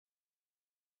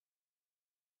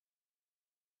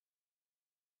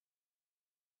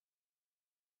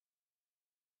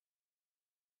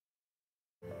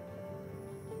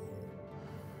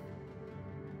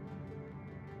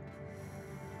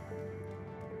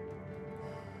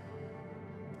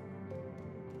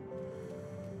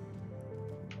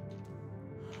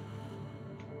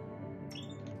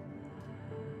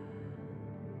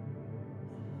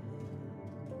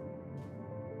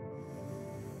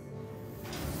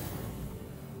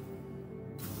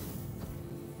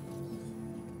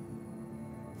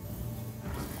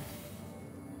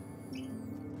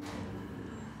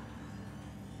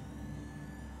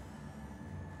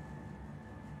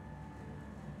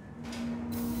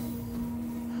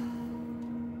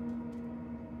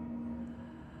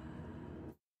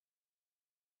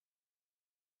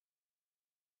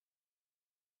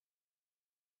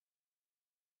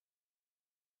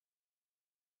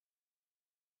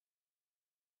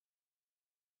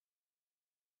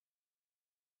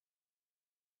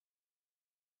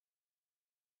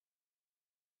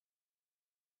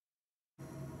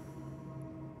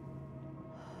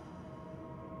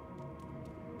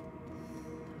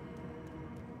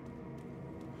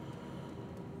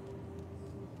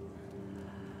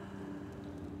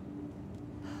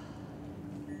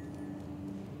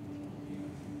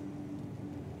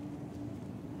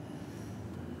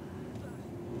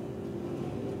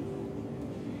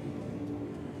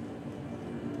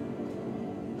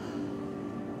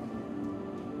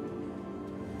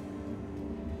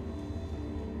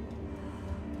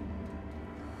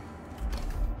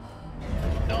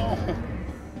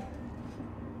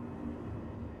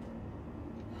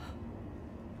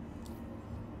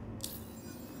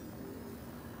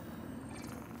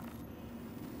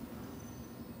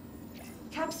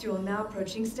Capsule now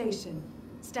approaching station.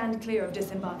 Stand clear of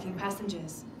disembarking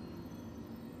passengers.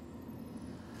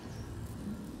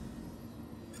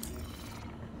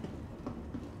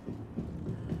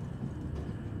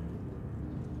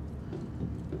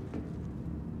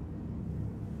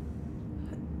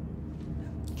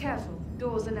 Careful,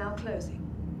 doors are now closing.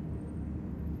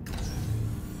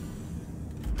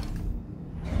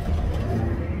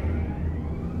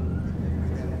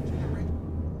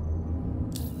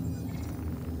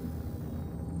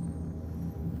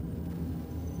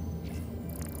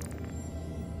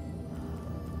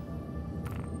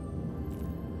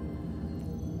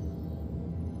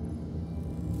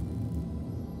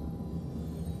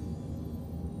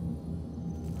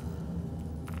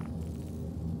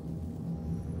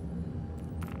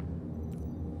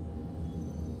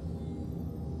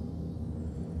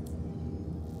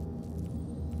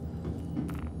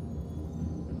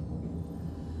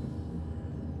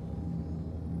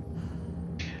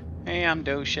 Hey, I'm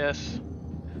Docious.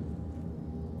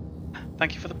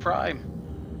 Thank you for the Prime.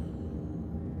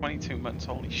 22 months,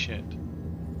 holy shit.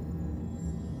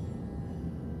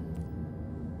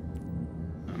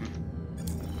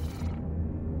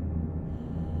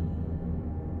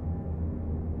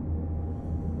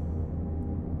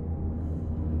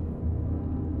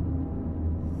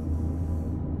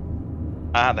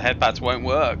 The headpads won't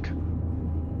work.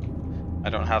 I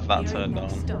don't have that turned on.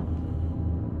 Stop.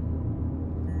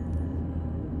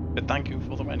 But thank you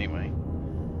for them anyway.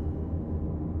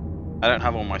 I don't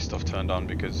have all my stuff turned on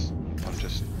because I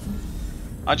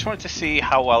just wanted to see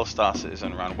how well Star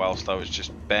Citizen ran whilst I was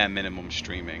just bare minimum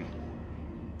streaming.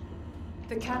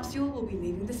 The capsule will be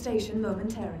leaving the station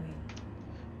momentarily.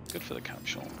 Good for the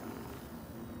capsule.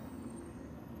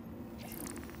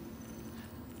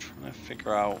 Trying to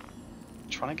figure out.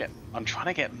 I'm trying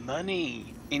to get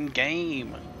money in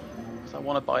game because I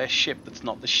want to buy a ship that's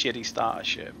not the shitty starter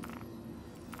ship.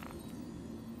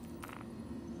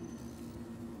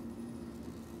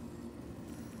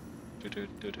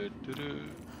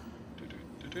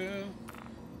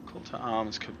 Call to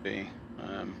arms could be.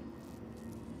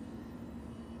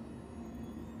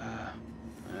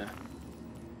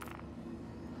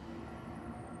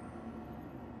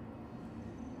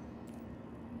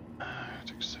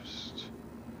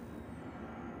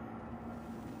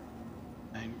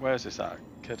 Where's this at?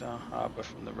 Kedar Harbor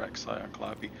from the wreck site on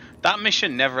Cloudy. That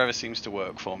mission never ever seems to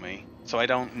work for me, so I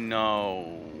don't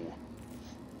know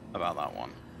about that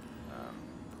one.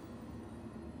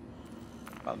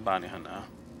 About the bounty hunter.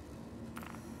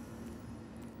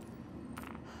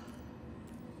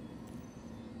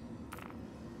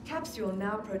 Capsule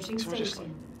now approaching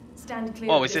station. Stand clear.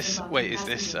 Oh, is this? Wait, is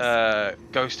this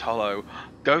Ghost Hollow?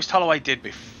 Ghost Hollow I did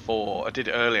before. I did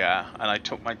it earlier, and I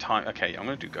took my time. Okay, I'm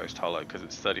gonna do Ghost Hollow because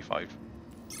it's 35.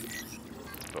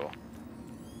 Cool.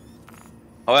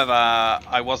 However,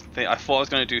 I wasn't. I thought I was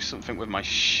gonna do something with my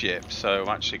ship, so I'm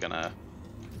actually gonna.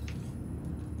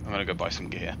 I'm gonna go buy some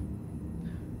gear.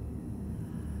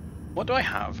 What do I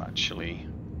have actually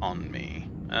on me?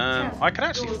 I can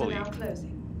actually fully.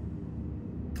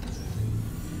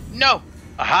 No!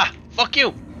 Aha! Fuck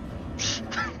you!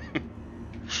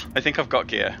 I think I've got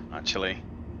gear, actually.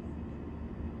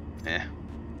 Yeah.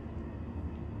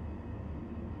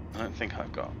 I don't think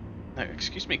I've got... No,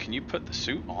 excuse me, can you put the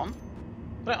suit on?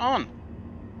 Put it on!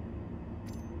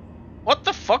 What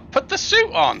the fuck? Put the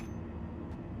suit on!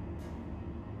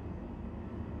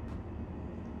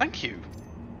 Thank you.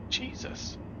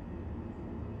 Jesus.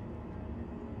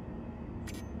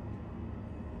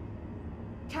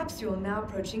 Capsule now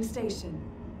approaching station.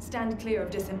 Stand clear of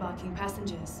disembarking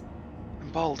passengers. I'm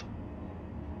bold.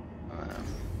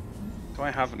 Do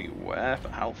I have any wear for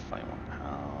health? I want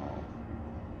health.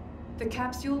 The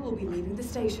capsule will be leaving the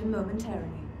station momentarily.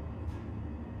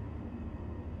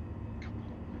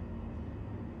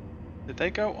 Did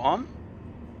they go on?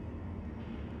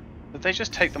 Did they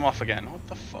just take them off again? What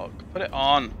the fuck? Put it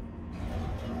on.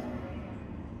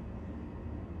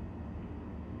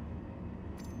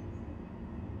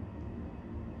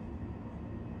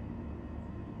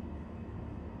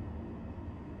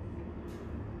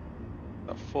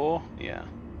 Got 4? Yeah.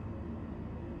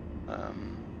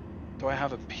 Do I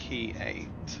have a P8?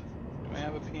 Do I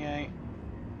have a P8?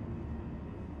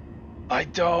 I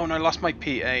don't. I lost my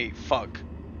P8. Fuck.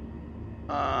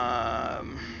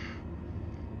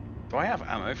 Do I have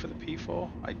ammo for the P4?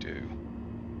 I do.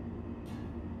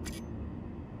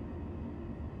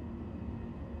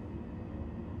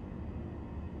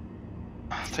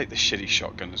 I'll take the shitty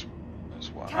shotgun as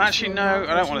well. Actually, no,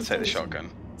 I don't want to take the shotgun.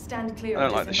 Stand clear. I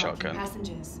don't like the shotgun.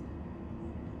 Passengers.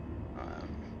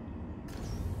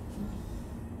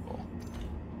 Cool.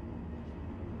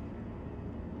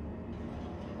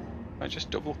 I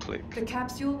just double click. The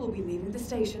capsule will be leaving the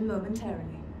station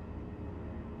momentarily.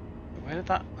 Where did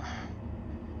that...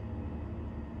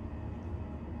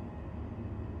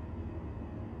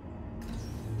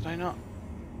 Did I not?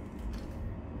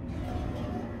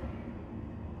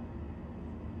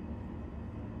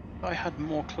 I had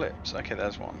more clips. Okay,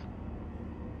 there's one.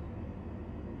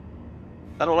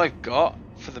 Is that all I've got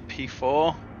for the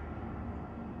P4?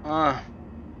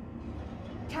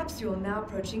 Capsule now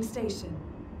approaching station.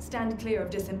 Stand clear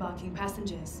of disembarking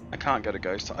passengers. I can't go to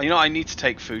Ghost. You know, I need to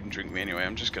take food and drink with me anyway.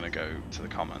 I'm just going to go to the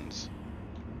Commons.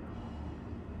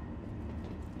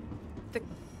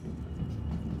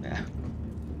 Yeah.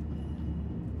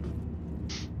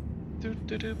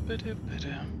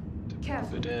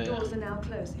 Careful, doors are now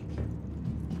closing.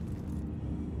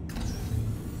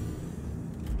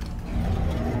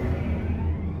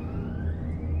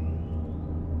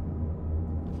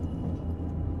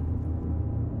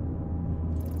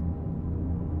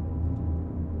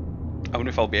 I wonder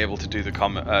if I'll be able to do the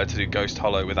to do Ghost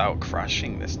Hollow without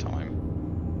crashing this time.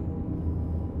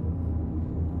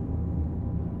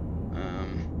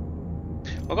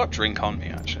 I've got drink on me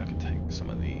actually. I can take some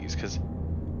of these because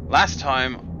last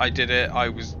time I did it, I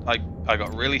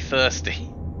got really thirsty,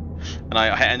 and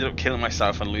I ended up killing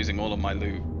myself and losing all of my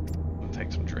loot. I'll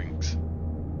take some drinks.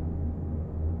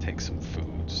 Take some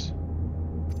foods.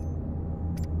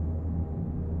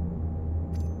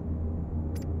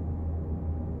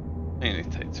 I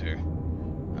need to take two.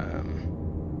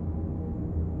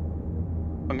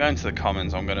 I'm going to the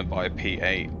Commons. I'm going to buy a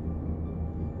P8.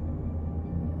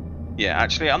 Yeah,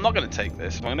 actually, I'm not going to take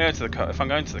this. If I'm going to the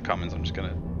Commons, I'm going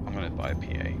to buy a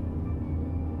P8.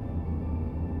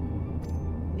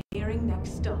 Nearing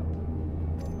next stop.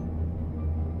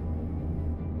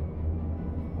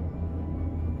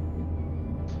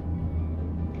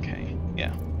 Okay,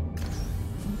 yeah.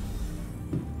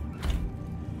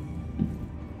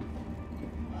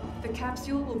 The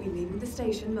capsule will be leaving the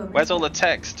station momentarily. Where's all the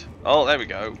text? Oh, there we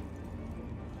go.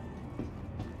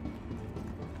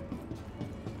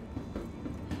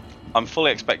 I'm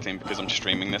fully expecting, because I'm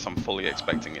streaming this, I'm fully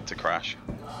expecting it to crash.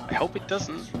 I hope it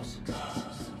doesn't.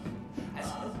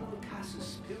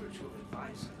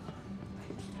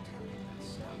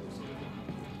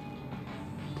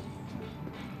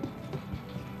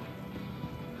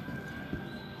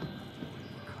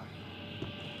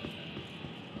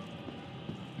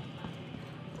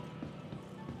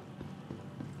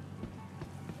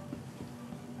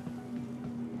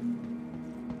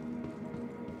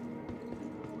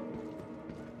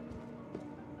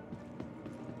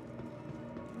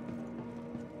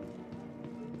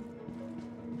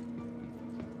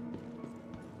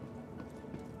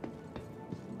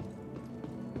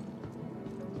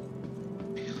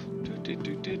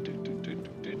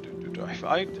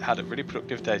 I had a really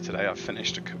productive day today. I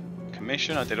finished a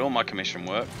commission. I did all my commission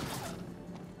work.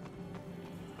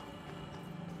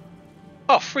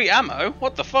 Oh, free ammo?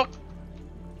 What the fuck?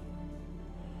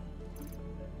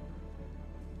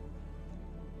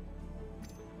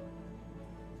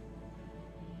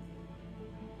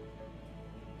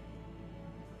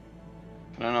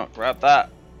 Can I not grab that?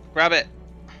 Grab it.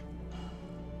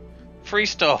 Free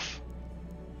stuff.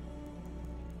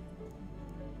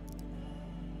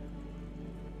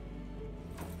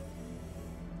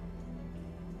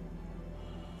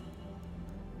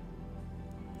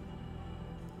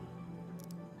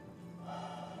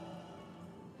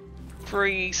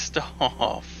 Free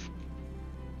stuff.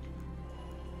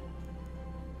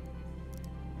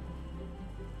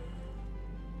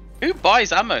 Who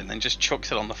buys ammo and then just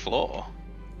chucks it on the floor?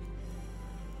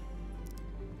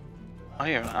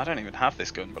 I don't even have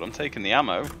this gun, but I'm taking the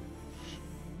ammo.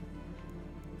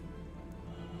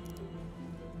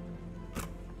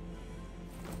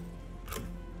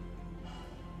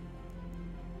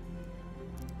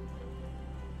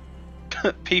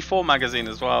 P4 magazine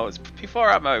as well. It's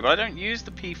P4 ammo, but I don't use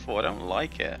the P4. I don't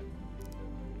like it.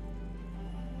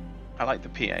 I like the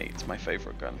P8. It's my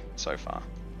favorite gun so far.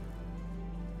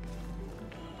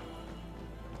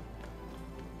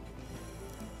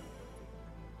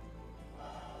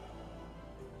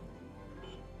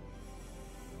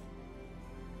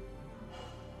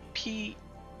 P8.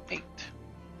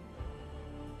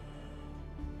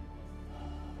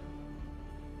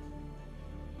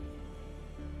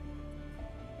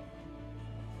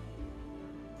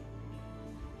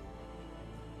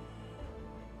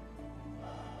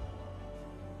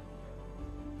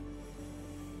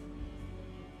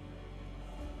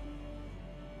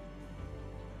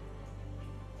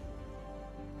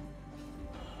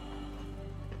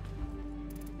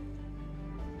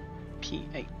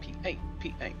 P8, P8,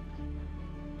 P8.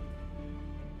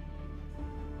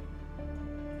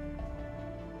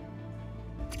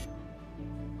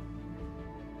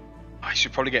 I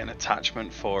should probably get an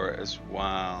attachment for it as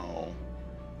well.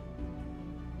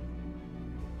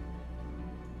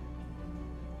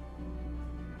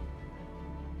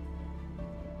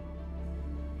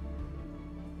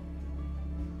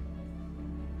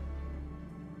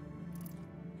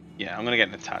 Yeah, I'm gonna get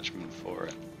an attachment for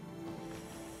it.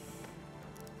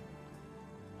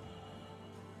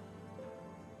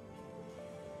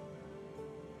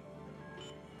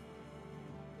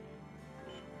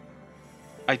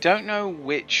 I don't know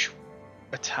which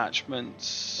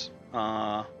attachments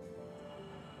are.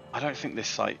 I don't think this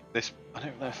site. I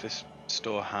don't know if this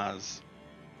store has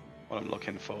what I'm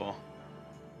looking for.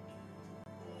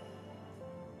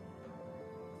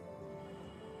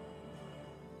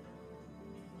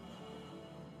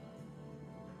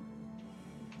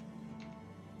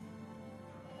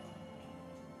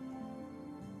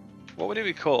 What would it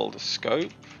be called? A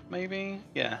scope, maybe?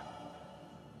 Yeah.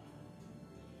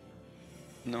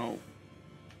 No.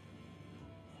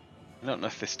 I don't know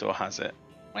if this store has it.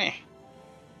 Meh.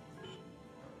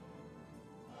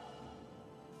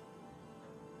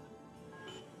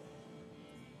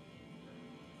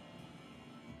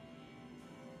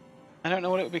 I don't know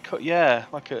what it would be called. Yeah,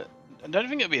 like a. I don't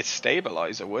think it would be a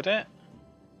stabilizer, would it?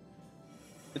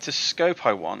 It's a scope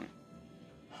I want.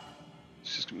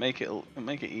 Let's just make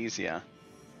it easier.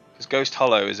 Because Ghost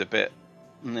Hollow is a bit.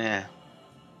 Nah.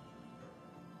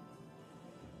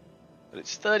 But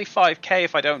it's 35k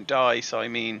if I don't die, so I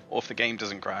mean, or if the game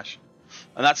doesn't crash.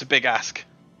 And that's a big ask.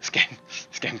 This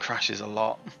game crashes a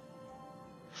lot.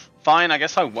 Fine, I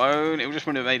guess I won't. It just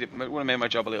would have made my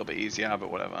job a little bit easier, but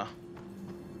whatever.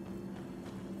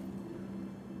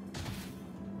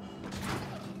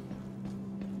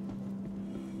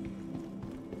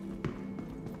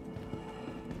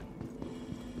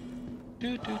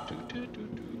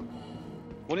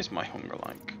 What is my hunger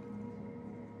like?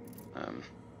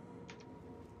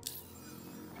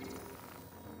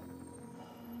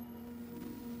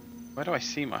 Where do I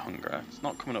see my hunger? It's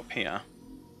not coming up here.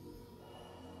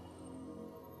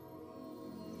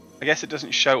 I guess it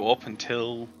doesn't show up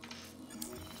until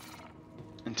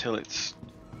it's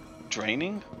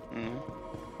draining.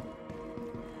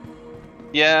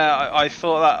 Yeah, I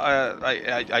thought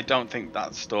that. I don't think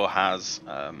that store has.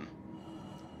 I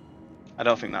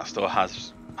don't think that store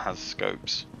has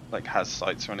scopes, like has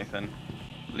sights or anything.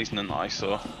 At least none that I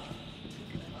saw.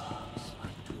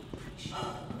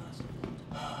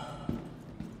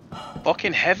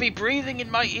 Fucking heavy breathing in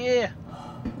my ear.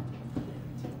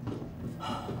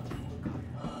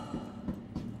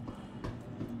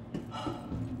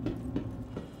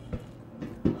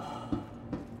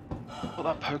 Well,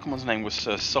 that Pokemon's name was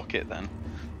Sir Socket then.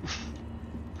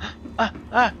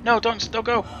 No, don't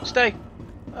go, stay.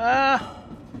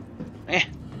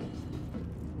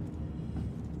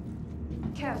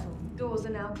 Careful, doors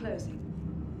are now closing.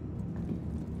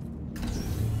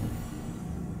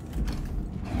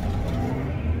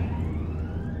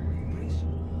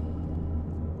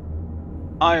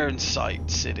 Iron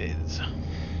sights it is.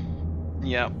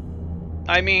 Yep.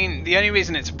 I mean, the only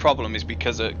reason it's a problem is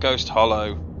because at Ghost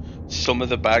Hollow, some of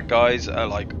the bad guys are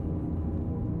like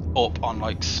up on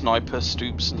like sniper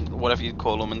stoops and whatever you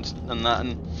call them and that,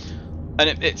 and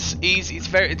it's easy.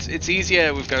 It's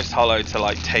easier with Ghost Hollow to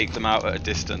like take them out at a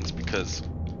distance because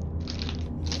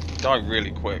they die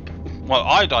really quick. Well,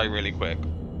 I die really quick.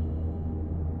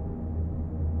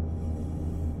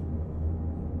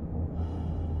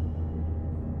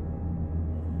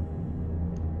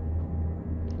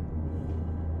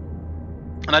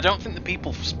 And I don't think the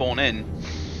people spawn in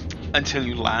until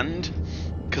you land,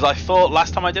 because I thought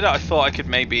last time I did it, I thought I could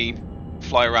maybe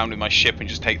fly around with my ship and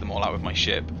just take them all out with my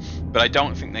ship, but I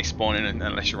don't think they spawn in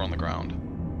unless you're on the ground,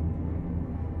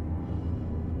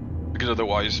 because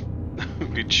otherwise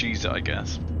you'd cheese it, I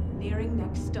guess. Nearing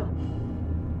next stop.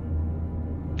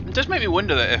 It does make me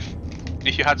wonder that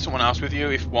if you had someone else with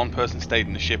you, if one person stayed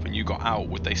in the ship and you got out,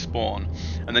 would they spawn,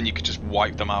 and then you could just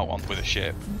wipe them out with a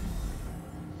ship?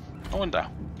 I wonder.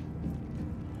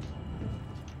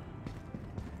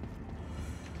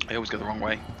 I always go the wrong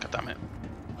way. God damn it.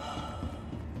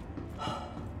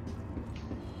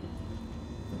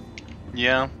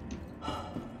 Yeah.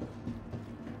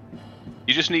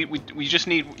 You just need. We just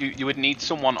need. You would need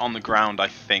someone on the ground, I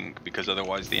think, because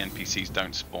otherwise the NPCs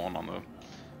don't spawn on the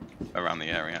around the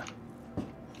area.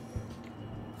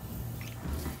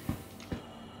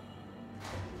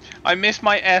 I missed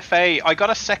my FA. I got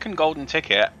a second golden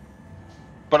ticket,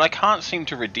 but I can't seem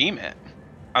to redeem it.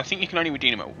 I think you can only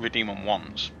redeem them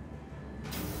once.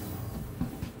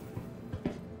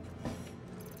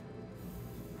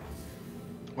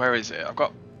 Where is it? I've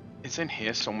got It's in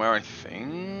here somewhere, I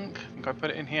think. I think I put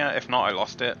it in here. If not, I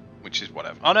lost it, which is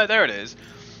whatever. Oh no, there it is.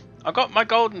 I got my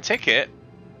golden ticket,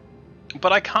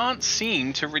 but I can't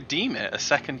seem to redeem it a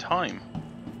second time.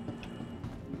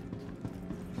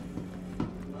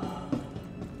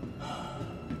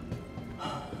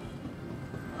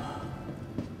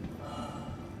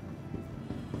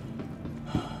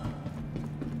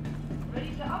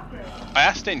 I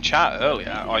asked in chat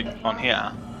earlier on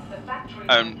here,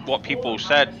 and what people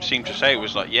seemed to say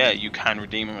was like, yeah, you can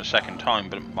redeem them a second time,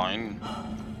 but mine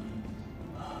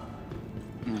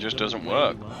it just doesn't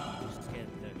work.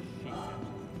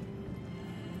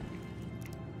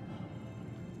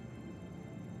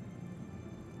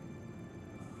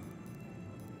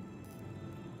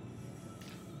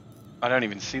 I don't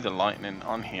even see the lightning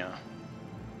on here.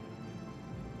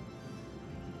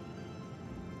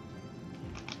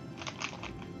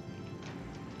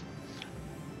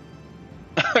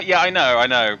 Yeah, I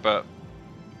know, but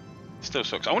it still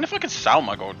sucks. I wonder if I could sell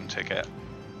my golden ticket.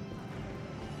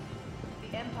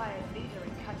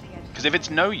 Because if it's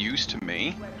no use to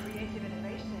me,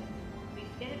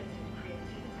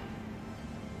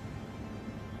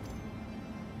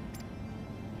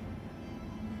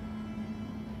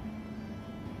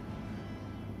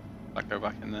 I go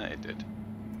back in there, it did.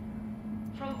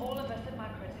 From all of us at Microtech,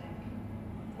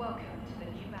 welcome to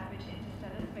the new Babbage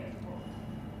Interstellar Spaceport.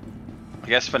 I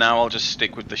guess for now I'll just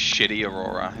stick with the shitty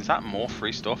Aurora. Is that more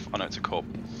free stuff? Oh no, it's a cup.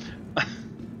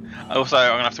 Also,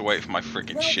 I'm gonna have to wait for my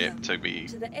friggin' ship to be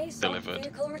delivered.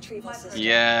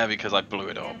 Yeah, because I blew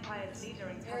it up.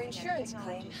 Your insurance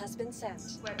claim has been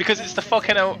sent. Because it's the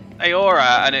fucking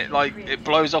Aurora, and it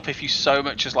blows up if you so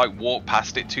much as like walk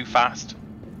past it too fast.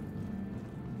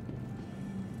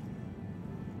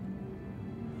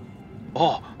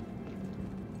 Oh,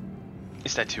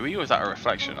 is there two of you, or is that a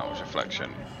reflection? That was a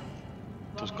reflection.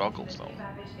 Those goggles though.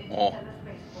 Oh,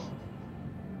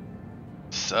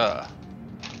 sir.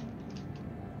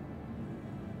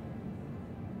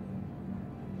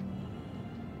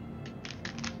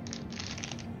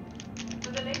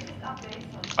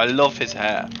 I love his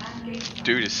hair.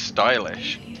 Dude is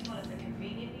stylish.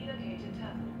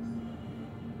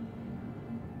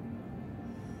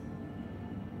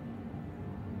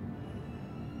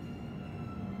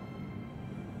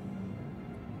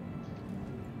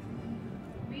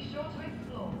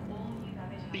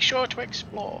 Be sure to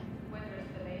explore.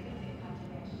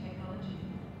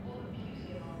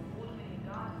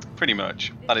 Pretty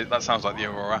much. That sounds like the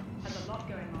Aurora.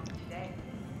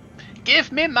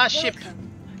 Give me my ship.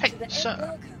 Hey,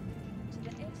 sir.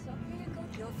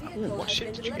 Ooh, what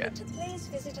ship did you get? Please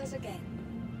visit us again.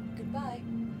 Goodbye.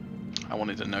 I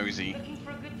wanted a nosy.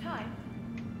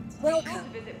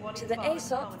 Welcome to the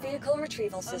ASOP Vehicle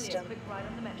Retrieval System.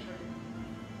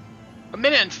 1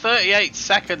 minute and 38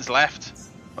 seconds left.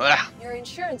 Ugh. Your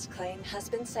insurance claim has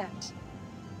been sent.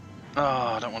 Oh,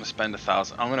 I don't want to spend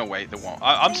 1,000. I'm gonna wait the one.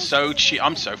 I'm so cheap.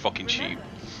 I'm so fucking cheap.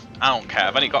 I don't care.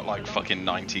 I've only got like fucking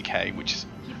 90k, which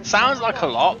sounds like a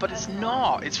lot, but it's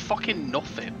not. It's fucking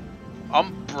nothing.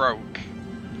 I'm broke.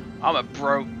 I'm a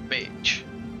broke bitch.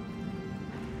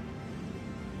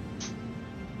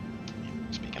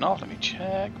 Speaking of, let me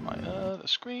check my other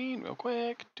screen real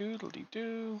quick.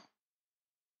 Doodly-doo.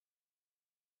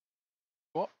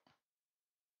 What?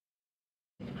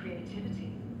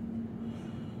 Creativity.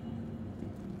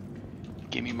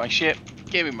 Give me my ship.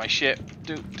 Give me my ship.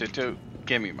 Do.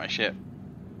 Give me my ship.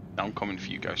 I'm coming for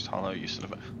you, Ghost Hollow, you son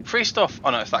of a... Free stuff! Oh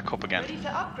no, it's that cup again. Ready to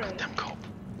upgrade. Damn cup.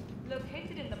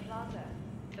 Located in the plaza,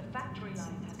 the factory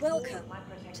line has Welcome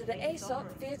to the ASOP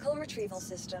Vehicle Retrieval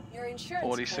System. Your insurance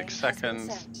 46 claim seconds.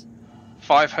 has been sent.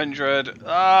 500. Oh,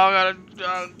 I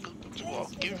gotta...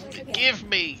 give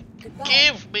me! Goodbye.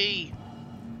 Give me!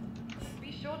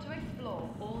 Be sure to explore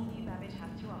all new Babbage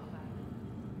has to offer.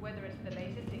 Whether it's the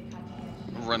latest in cutting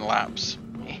edge... Run laps.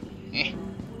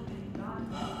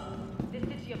 This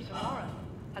city of tomorrow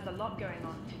has a lot going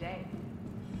on today.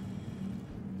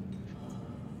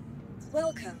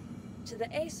 Welcome to the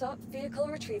ASOP Vehicle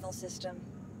Retrieval System.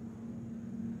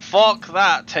 Fuck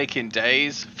that, taking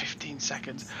days. 15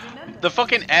 seconds. The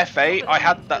fucking F8, I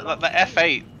had that. The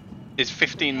F8 is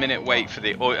 15-minute wait for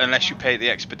the, or unless you pay the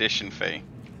expedition fee.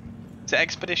 Is it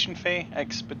expedition fee?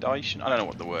 Expedition? I don't know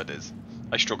what the word is.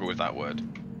 I struggle with that word.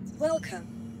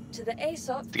 Welcome to the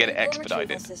ASOP To get it Vehicle expedited.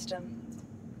 Retrieval System.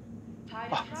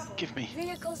 Oh, give me.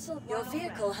 Your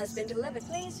vehicle has been delivered.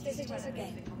 Please visit us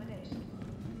again.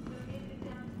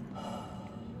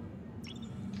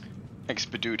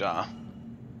 Expeduda.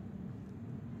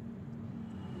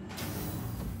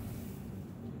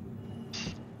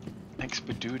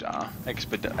 Expeduda.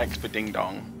 Expeding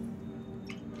dong.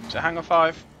 Is it Hangar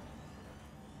 5?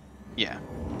 Yeah.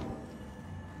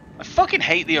 I fucking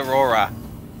hate the Aurora.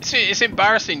 It's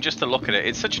embarrassing just to look at it.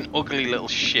 It's such an ugly little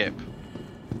ship.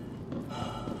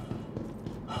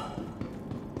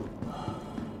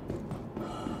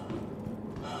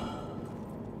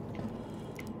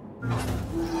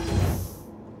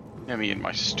 Me and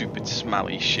my stupid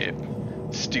smelly ship.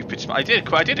 I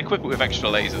did equip it with extra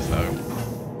lasers though.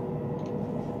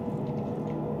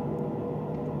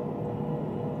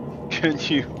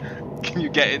 Can you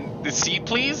get in the seat,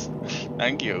 please?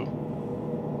 Thank you.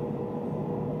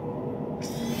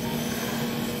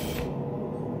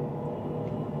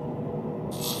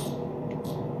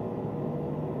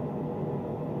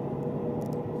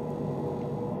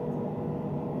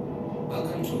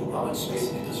 Welcome to Robert Space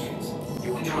Industries.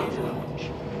 You enjoy the launch.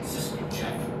 System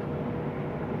check.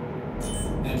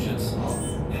 Engines off.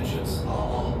 Engines are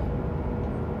on.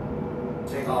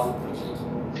 Take off complete.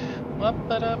 I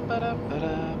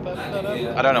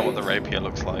don't know what the rapier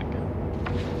looks like.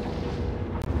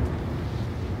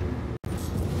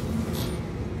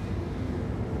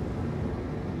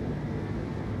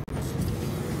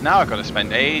 Now I've got to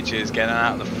spend ages getting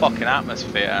out of the fucking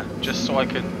atmosphere just so I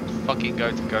can fucking go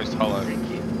to Ghost Hollow.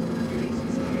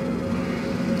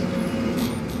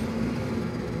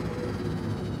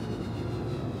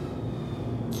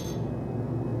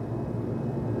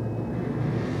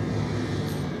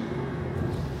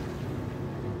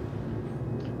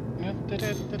 Put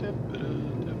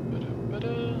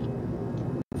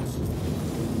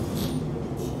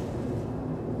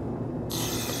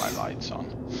my lights on.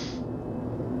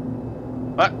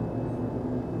 What?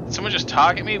 Did someone just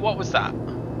target me? What was that?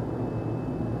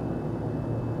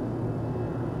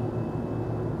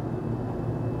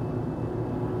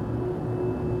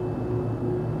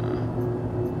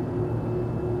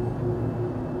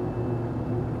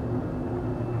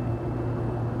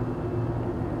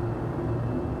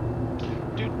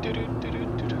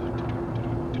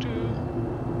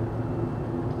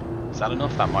 Is that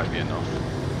enough? That might be enough.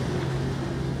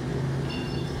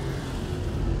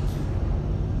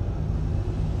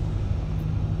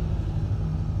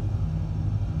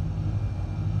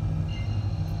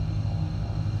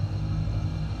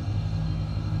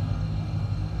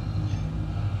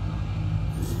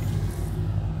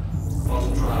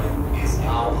 Quantum drive is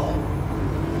now on.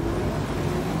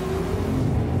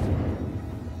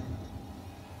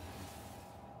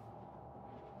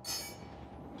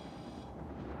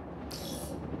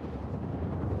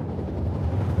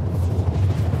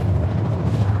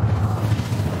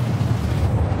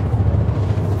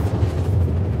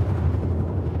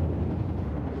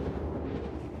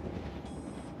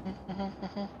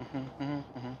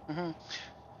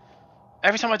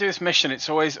 Every time I do this mission, it's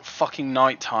always fucking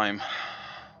night time.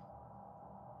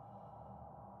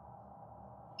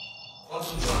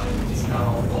 Quantum drive is now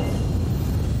on.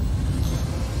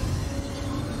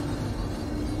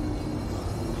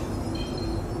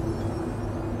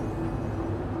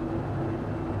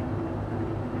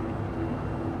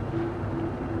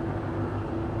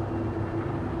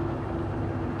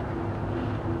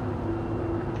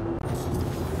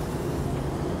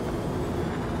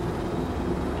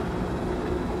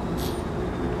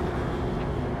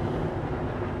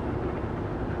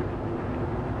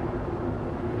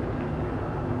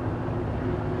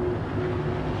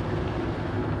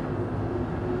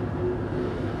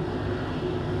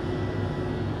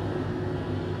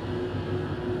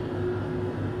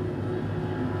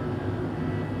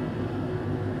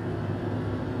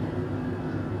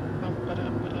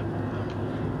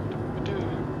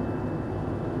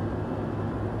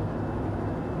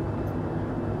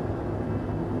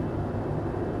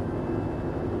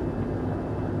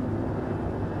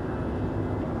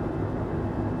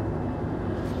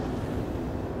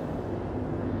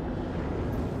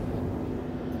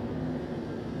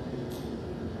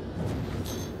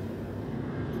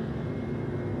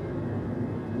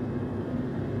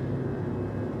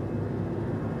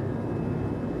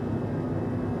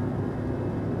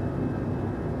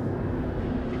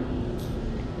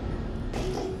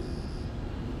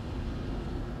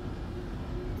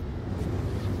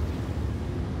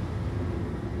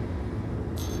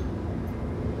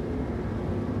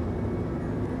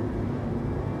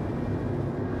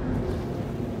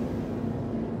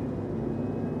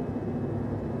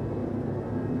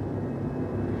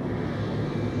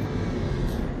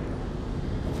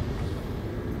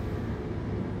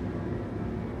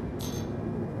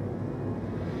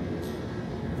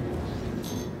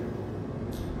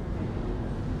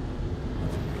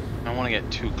 I don't want to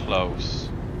get too close.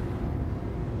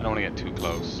 I don't want to get too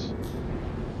close.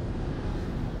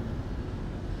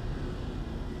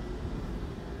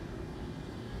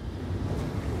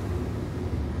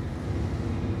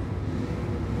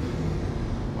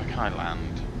 can I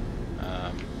land?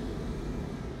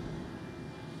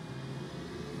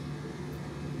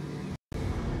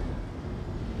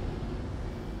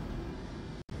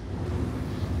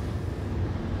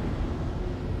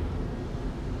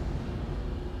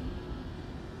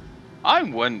 I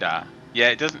wonder. Yeah,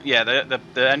 it doesn't. Yeah, the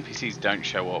NPCs don't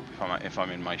show up if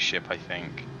I'm in my ship, I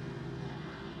think.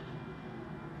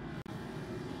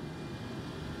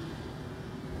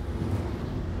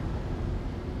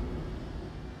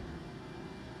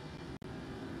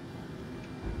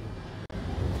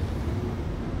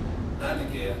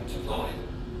 Landing gear deployed.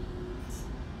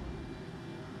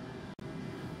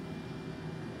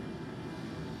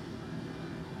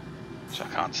 So I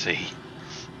can't see.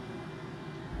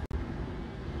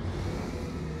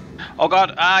 Oh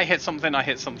god, I hit something, I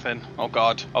hit something. Oh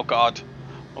god, oh god,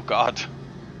 oh god.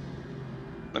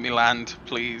 Let me land,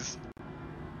 please.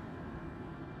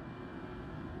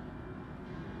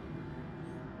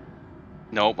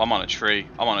 Nope, I'm on a tree.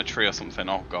 I'm on a tree or something,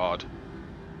 oh god.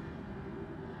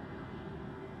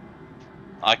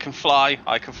 I can fly,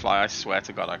 I swear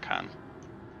to god I can.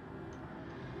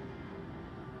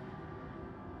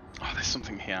 Oh, there's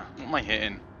something here. What am I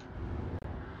hitting?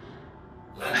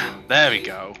 Landing There we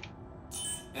complete. go.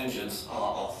 Engines are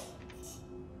off.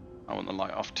 I want the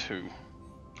light off too.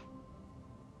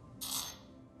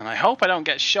 And I hope I don't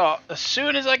get shot as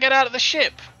soon as I get out of the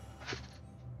ship.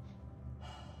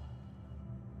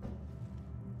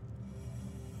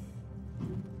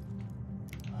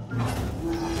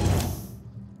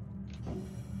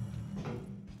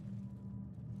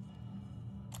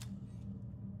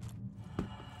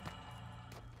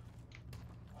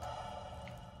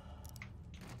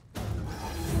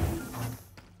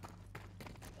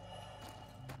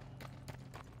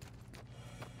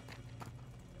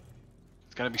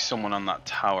 There's gonna be someone on that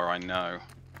tower, I know.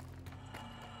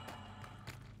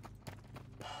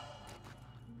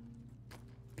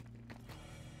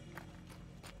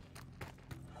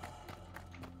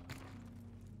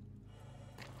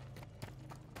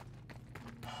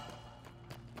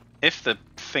 If the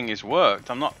thing is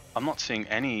worked, I'm not seeing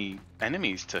any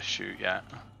enemies to shoot yet.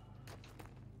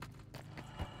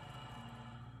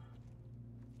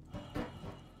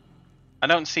 I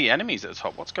don't see enemies at the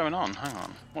top. What's going on? Hang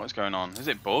on. What is going on? Is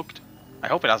it bugged? I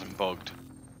hope it hasn't bugged.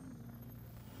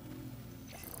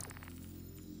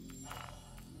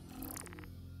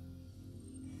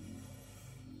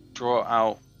 Draw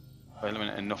out. Wait a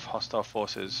minute. Enough hostile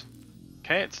forces.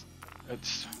 Okay,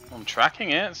 it's. I'm tracking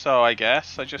it, so I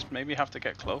guess I just maybe have to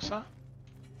get closer.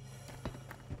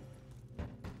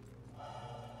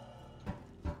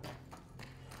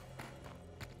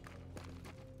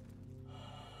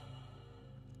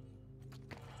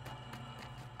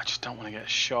 I just don't want to get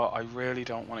shot. I really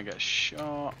don't want to get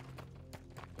shot.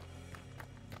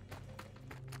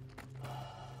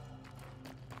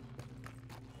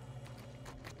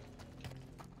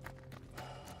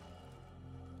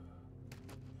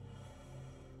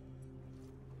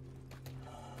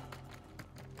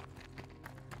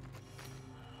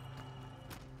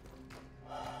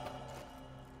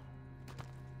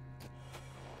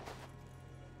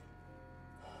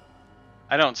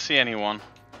 I don't see anyone.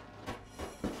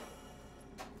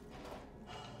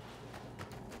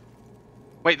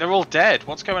 Wait, they're all dead.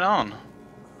 What's going on?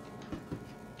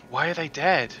 Why are they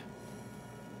dead?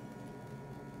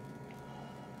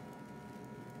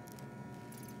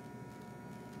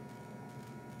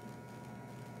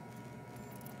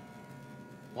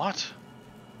 What?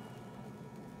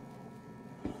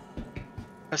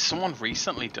 Has someone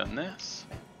recently done this?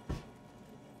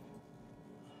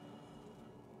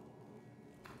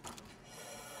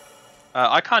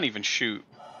 I can't even shoot.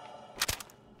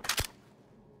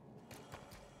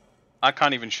 I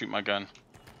can't even shoot my gun.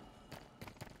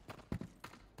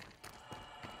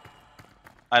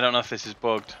 I don't know if this is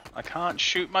bugged. I can't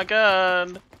shoot my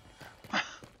gun.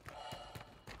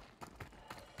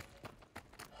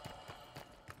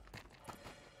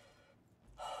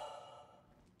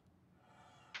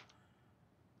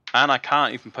 And I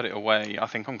can't even put it away. I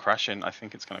think I'm crashing. I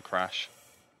think it's gonna crash.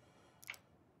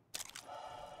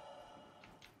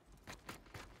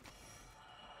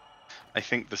 I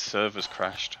think the server's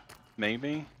crashed.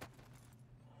 Maybe?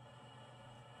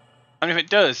 I mean, if it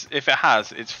does, if it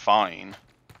has, it's fine.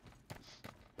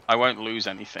 I won't lose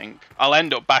anything. I'll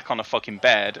end up back on a fucking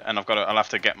bed, and I'll have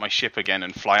to get my ship again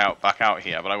and fly back out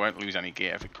here, but I won't lose any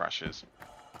gear if it crashes.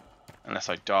 Unless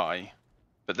I die.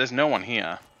 But there's no one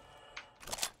here.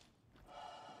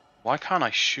 Why can't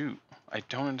I shoot? I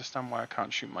don't understand why I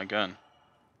can't shoot my gun.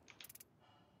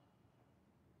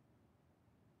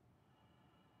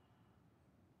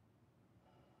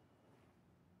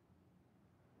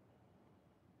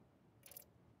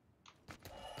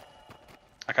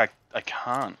 Like I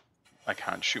can't. I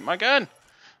can't shoot my gun.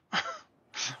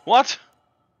 What?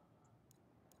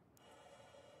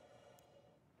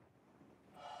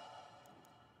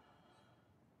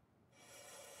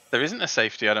 There isn't a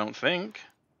safety, I don't think.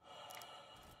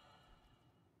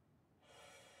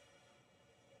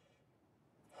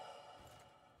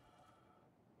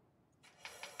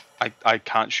 I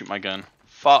can't shoot my gun.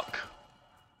 Fuck.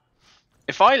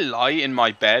 If I lie in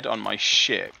my bed on my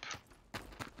ship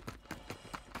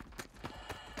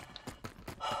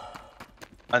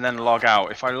and then log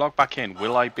out, if I log back in,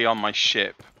 will I be on my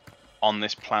ship on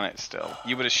this planet still?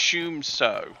 You would assume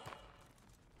so.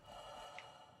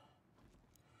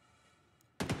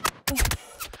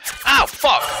 Ow,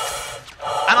 fuck!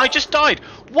 And I just died.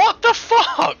 What the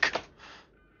fuck?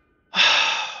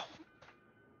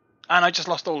 And I just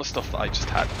lost all the stuff that I just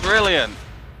had. Brilliant.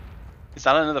 Is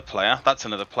that another player? That's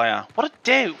another player. What a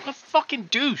dude. What a fucking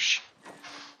douche.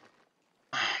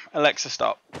 Alexa,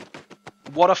 stop.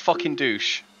 What a fucking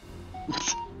douche.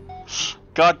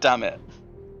 God damn it.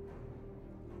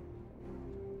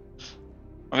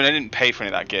 I mean, I didn't pay for any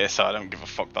of that gear, so I don't give a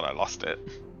fuck that I lost it.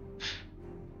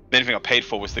 The only thing I paid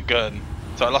for was the gun.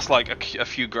 So I lost like a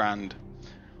few grand.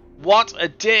 What a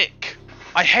dick.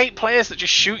 I hate players that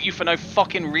just shoot you for no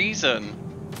fucking reason.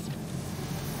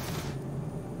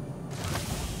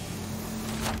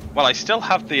 Well, I still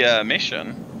have the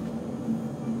mission.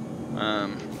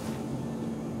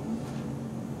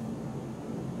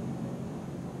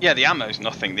 Yeah, the ammo's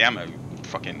nothing. The ammo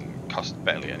fucking costs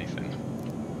barely anything.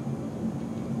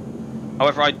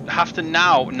 However, I have to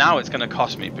now it's going to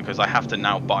cost me because I have to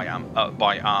now buy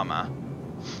armor.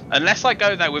 Unless I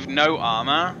go there with no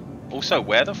armor. Also,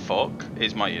 where the fuck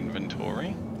is my inventory?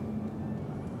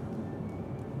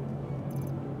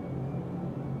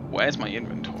 Where's my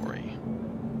inventory?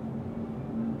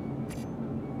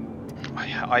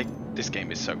 This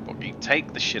game is so buggy.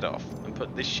 Take the shit off and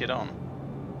put this shit on.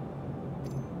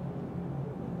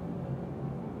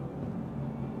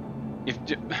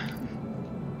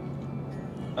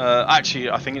 Actually,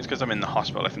 I think it's because I'm in the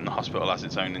hospital. I think the hospital has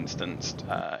its own instanced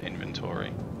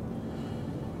inventory.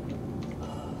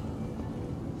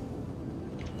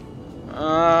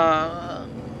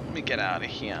 Let me get out of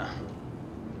here.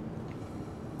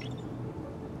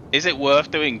 Is it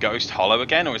worth doing Ghost Hollow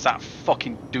again, or is that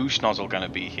fucking douche nozzle gonna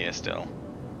be here still?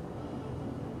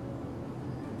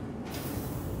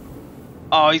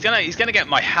 Oh, he's gonna get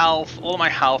my health, all of my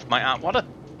health, my amp. What a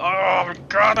oh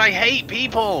god! I hate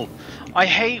people. I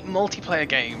hate multiplayer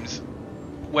games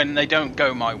when they don't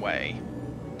go my way.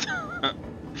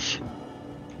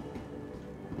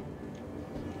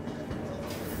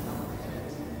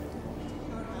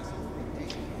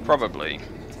 Probably.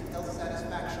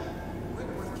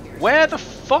 Where the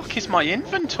fuck is my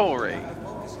inventory?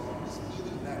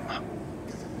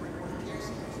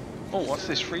 Oh, what's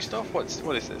this free stuff? What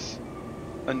is this?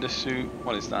 Undersuit.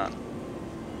 What is that?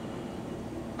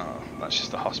 Oh, that's just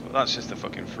the hospital. That's just the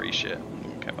fucking free shit. I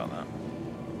don't care about that.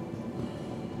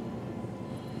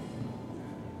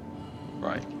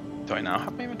 Right. Do I now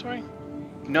have my inventory?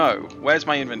 No. Where's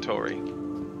my inventory?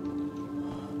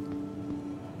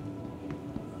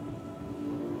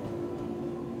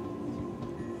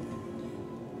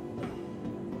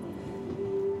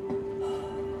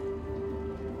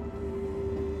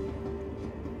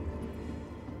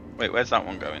 Wait, where's that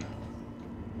one going?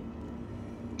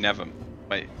 Never.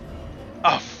 Wait.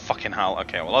 Oh, fucking hell.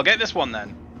 Okay, well, I'll get this one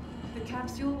then. The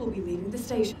capsule will be leaving the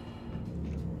station.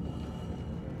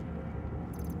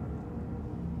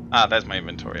 Ah, there's my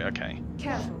inventory. Okay.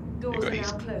 Careful, doors are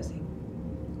now closing.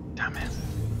 Damn it.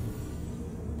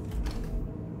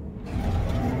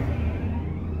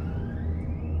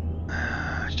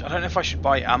 I don't know if I should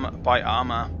buy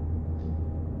armor.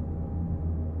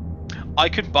 I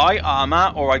could buy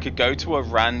armor, or I could go to a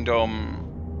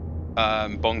random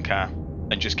bunker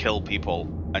and just kill people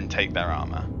and take their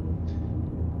armor.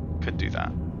 Could do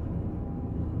that.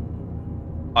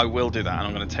 I will do that, and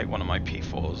I'm going to take one of my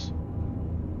P4s.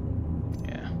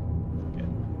 Yeah.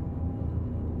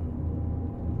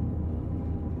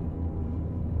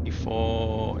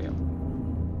 P4, yeah.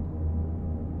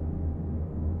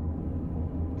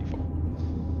 P4.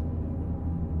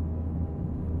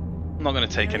 I'm not going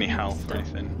to take any health or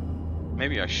anything.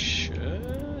 Maybe I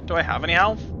should? Do I have any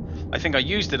health? I think I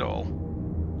used it all.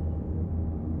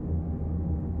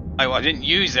 Oh, I didn't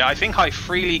use it. I think I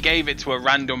freely gave it to a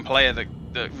random player that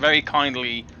very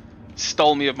kindly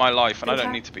stole me of my life, and I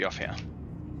don't need to be off here.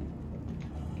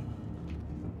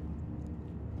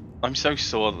 I'm so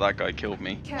sore that that guy killed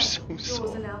me. I'm so sore.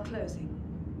 Doors are now closing.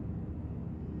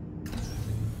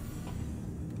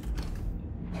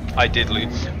 I did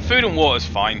lose. Food and water's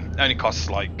fine. It only costs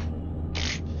like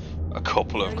a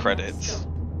couple of credits.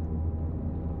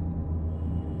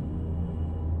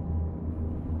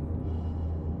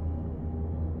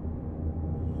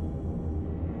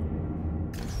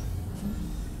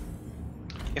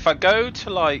 If I go to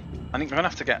like, I think I'm gonna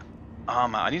have to get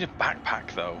armor. I need a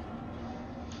backpack though.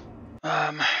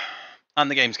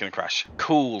 And the game's gonna crash.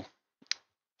 Cool.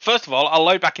 First of all, I'll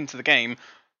load back into the game,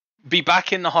 be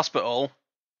back in the hospital,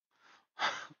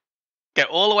 get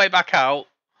all the way back out.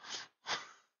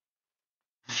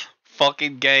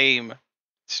 Fucking game.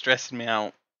 It's stressing me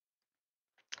out.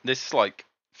 This is like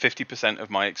 50% of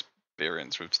my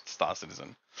experience with Star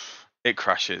Citizen. It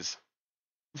crashes.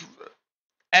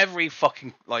 Every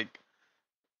fucking, like,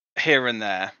 here and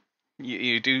there.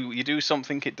 You do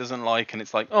something it doesn't like and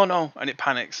it's like, oh no, and it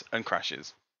panics and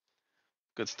crashes.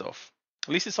 Good stuff.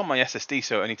 At least it's on my SSD,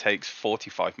 so it only takes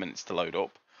 45 minutes to load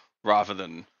up rather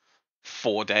than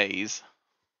 4 days.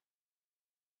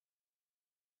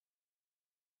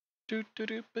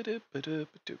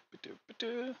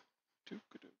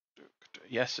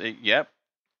 Yes, yep.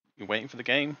 You're waiting for the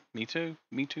game. Me too.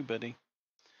 Me too, buddy.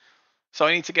 So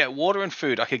I need to get water and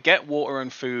food. I could get water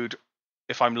and food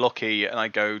if I'm lucky and I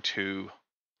go to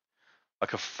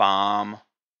like a farm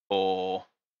or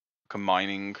like a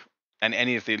mining and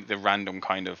any of the random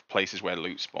kind of places where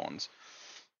loot spawns.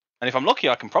 And if I'm lucky,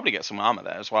 I can probably get some armor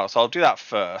there as well. So I'll do that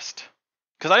first.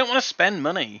 Because I don't want to spend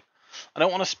money. I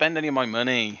don't want to spend any of my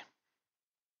money.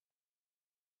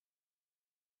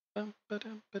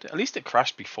 At least it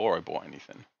crashed before I bought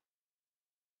anything.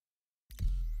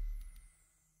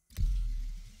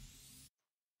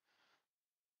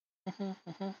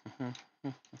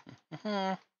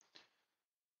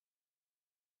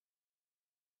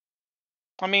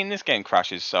 I mean, this game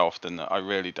crashes so often that I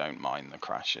really don't mind the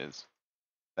crashes.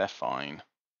 They're fine.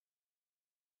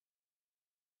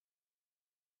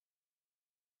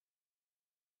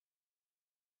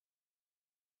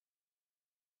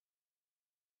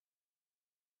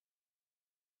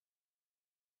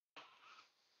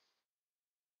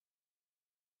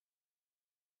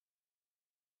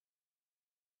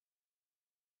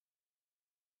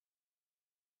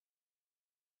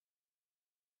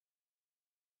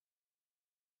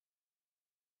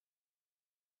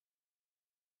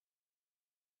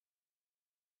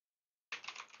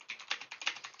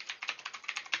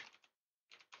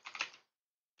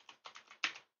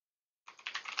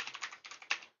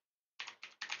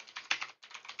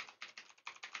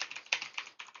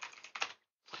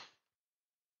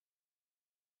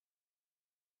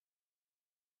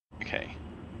 Okay,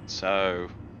 so...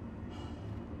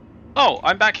 Oh,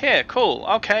 I'm back here. Cool.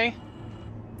 Okay.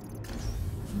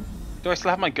 Do I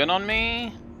still have my gun on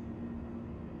me?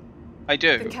 I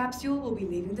do. The capsule will be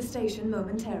leaving the station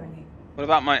momentarily. What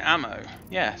about my ammo?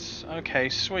 Yes. Okay,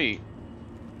 sweet.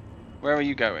 Where are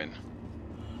you going?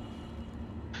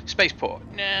 Spaceport.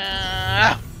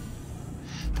 Nah.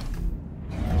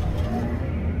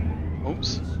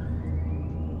 Oops.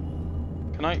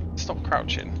 Can I stop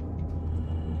crouching?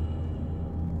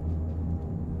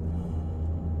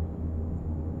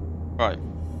 Right.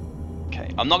 Okay,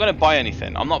 I'm not going to buy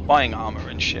anything. I'm not buying armor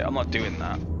and shit. I'm not doing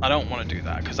that. I don't want to do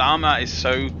that because armor is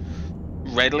so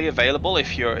readily available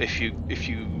if you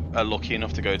are lucky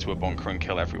enough to go to a bunker and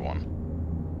kill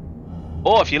everyone.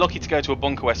 Or if you're lucky to go to a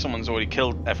bunker where someone's already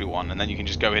killed everyone and then you can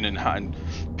just go in and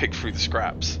pick through the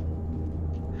scraps.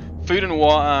 Food and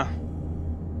water,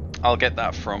 I'll get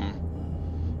that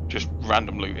from just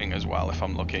random looting as well if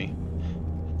I'm lucky.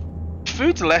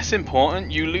 Food's less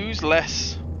important. You lose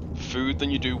less food than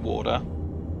you do water.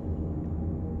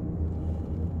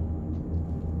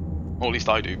 Or at least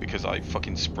I do because I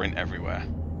fucking sprint everywhere.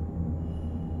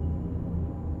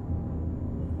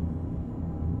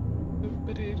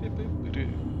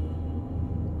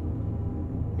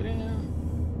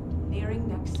 Nearing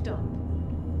next stop.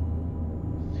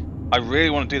 I really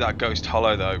want to do that Ghost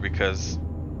Hollow though because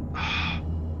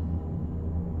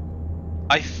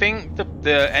I think the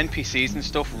NPCs and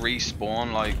stuff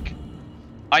respawn like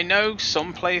I know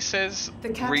some places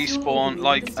respawn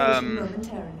like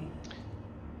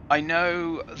I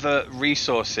know the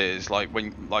resources like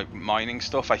when like mining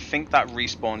stuff I think that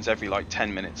respawns every like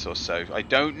 10 minutes or so. I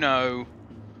don't know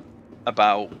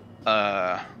about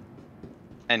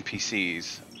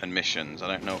NPCs and missions. I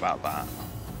don't know about that.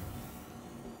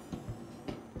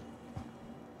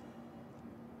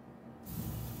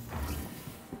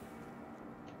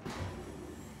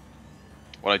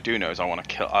 What I do know is I want to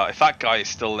kill... if that guy is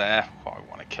still there, I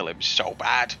want to kill him so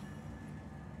bad.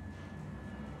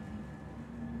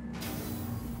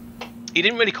 He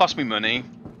didn't really cost me money.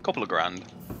 A couple of grand.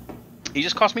 He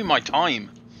just cost me my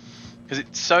time.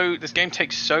 Because this game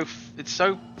takes it's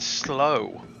so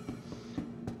slow.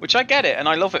 Which I get it, and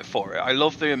I love it for it. I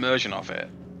love the immersion of it.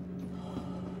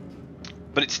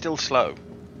 But it's still slow.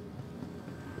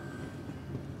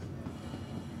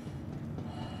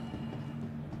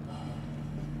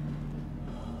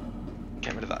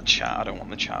 Get rid of that chat. I don't want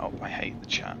the chat up. I hate the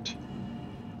chat.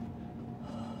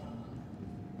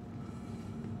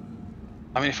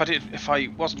 I mean, if I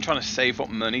wasn't trying to save up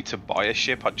money to buy a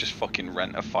ship, I'd just fucking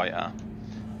rent a fighter.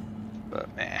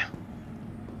 But meh.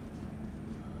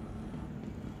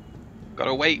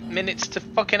 Gotta wait minutes to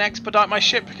fucking expedite my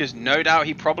ship because no doubt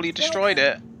he probably destroyed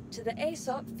it. To the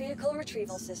ASOP vehicle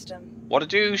retrieval system. What a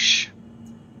douche!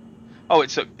 Oh,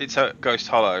 it's a Ghost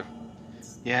Hollow.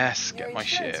 Yes, get my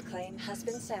ship. Your claim has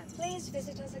been sent. Please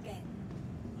visit us again.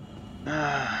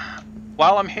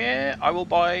 While I'm here, I will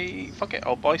buy. Fuck it,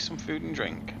 I'll buy some food and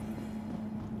drink.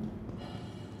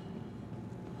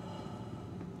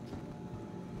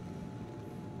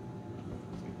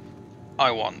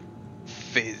 I want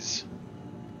fizz.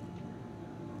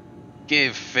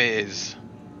 Give fizz.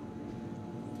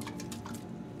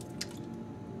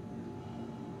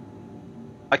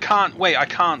 I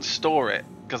can't store it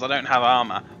because I don't have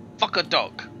armor. Fuck a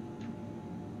dog.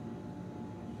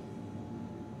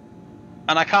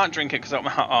 And I can't drink it because I'm.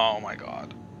 Oh my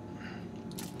god.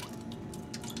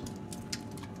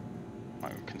 I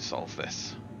can solve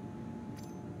this.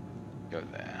 Go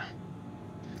there.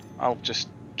 I'll just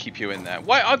keep you in there.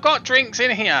 Wait, I've got drinks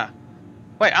in here!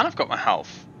 Wait, and I've got my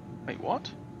health. Wait,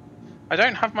 what? I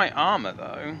don't have my armor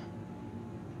though.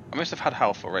 I must have had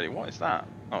health already. What is that?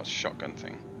 Oh, it's a shotgun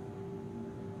thing.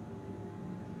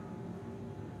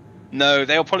 No,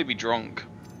 they'll probably be drunk.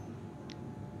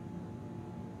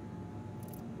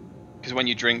 Because when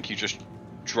you drink, you just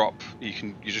drop.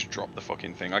 You just drop the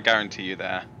fucking thing. I guarantee you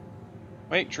there.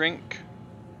 Wait, drink.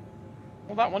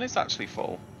 Well, that one is actually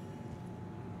full.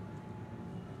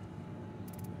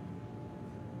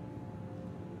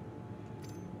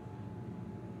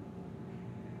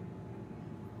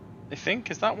 I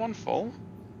think, is that one full?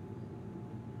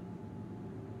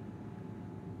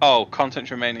 Oh, content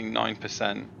remaining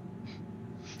 9%.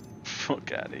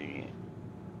 Fuck out of here.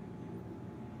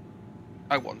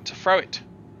 I want to throw it.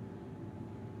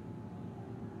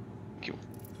 Thank you.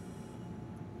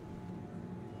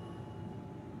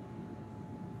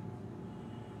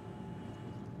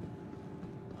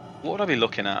 What would I be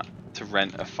looking at to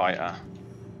rent a fighter?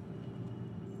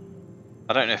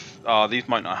 I don't know if... Oh, these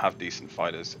might not have decent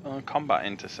fighters. Combat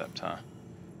interceptor.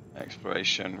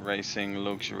 Exploration, racing,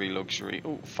 luxury.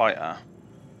 Oh, fighter.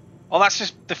 Oh, that's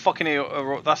just the fucking...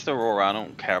 That's the Aurora. I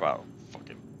don't care about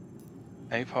fucking...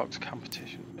 Apox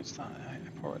competition. What's that?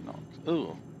 Apox Nox.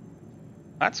 Ooh.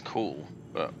 That's cool,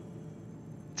 but...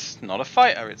 It's not a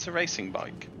fighter, it's a racing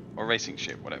bike. Or racing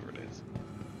ship, whatever it is.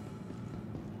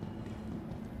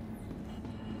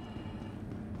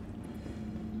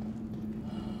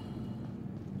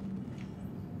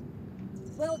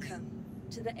 Welcome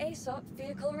to the ASOP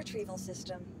vehicle retrieval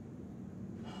system.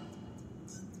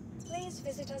 Please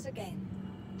visit us again.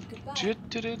 Goodbye.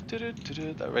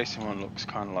 That racing one looks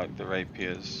kind of like the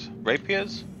Rapiers.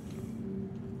 Rapiers?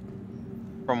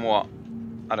 From what?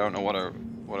 I don't know what a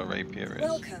Rapier is.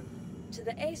 Welcome to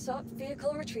the ASOP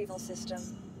vehicle retrieval system.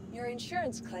 Your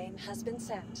insurance claim has been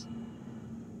sent.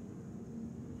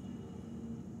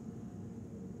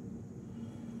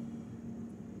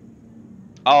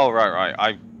 Oh, right.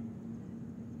 I've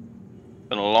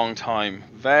been a long time,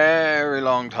 very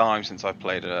long time since I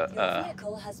played Your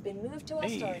vehicle has been moved to our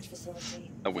storage facility.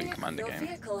 a Wing Commander game. Your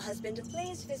vehicle has been.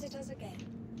 Please visit us again.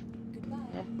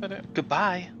 Goodbye.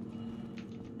 Goodbye.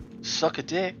 Suck a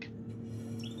dick.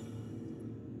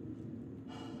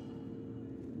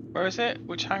 Where is it?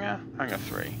 Which hangar? Hangar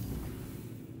 3.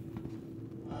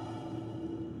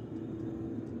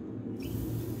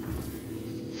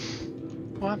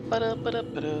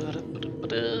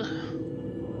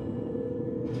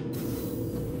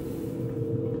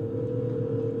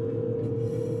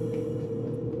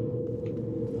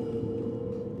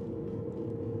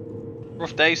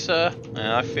 Rough day, sir.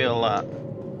 Yeah, I feel that.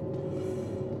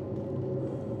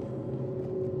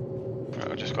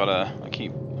 I just gotta. I'm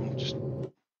just.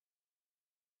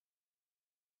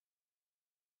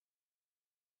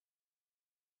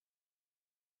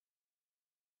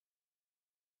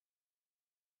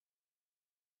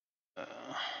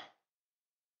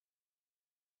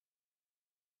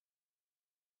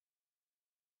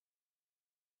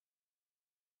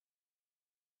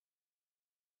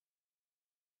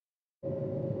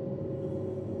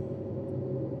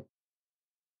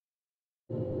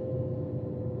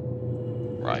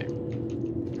 Right.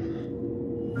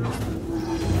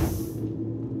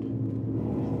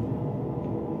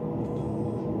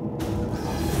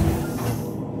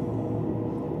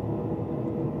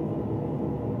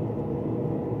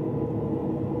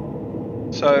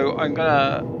 So I'm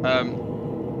gonna.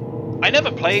 I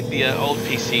never played the old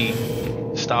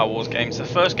PC Star Wars games. The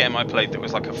first game I played that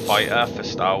was like a fighter for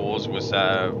Star Wars was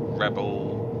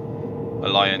Rebel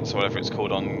Alliance or whatever it's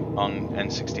called on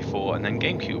N64, and then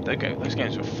GameCube. Those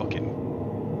games were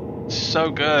fucking so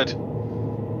good.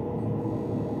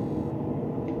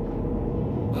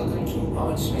 Welcome to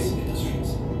Powered Space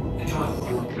Industries. Enjoy the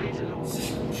world.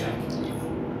 System check.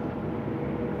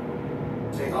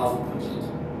 Take off complete.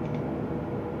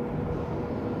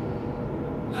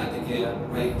 Landing gear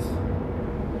raised.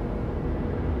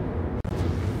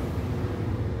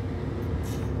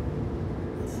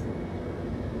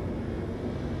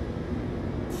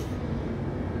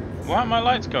 Why aren't my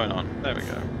lights going on? There we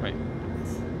go. Wait.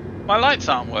 My lights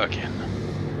aren't working.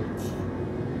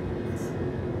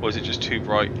 Or is it just too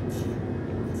bright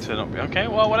to not be? Okay,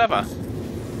 well, whatever.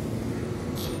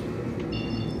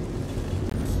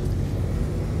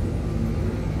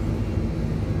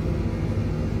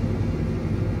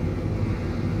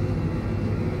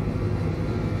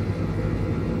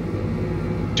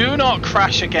 Do not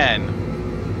crash again.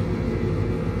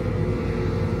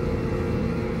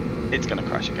 It's gonna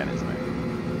crash again, isn't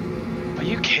it? Are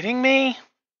you kidding me?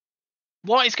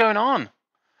 What is going on?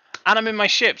 And I'm in my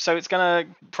ship, so it's gonna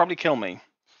probably kill me.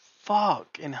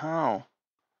 Fucking hell.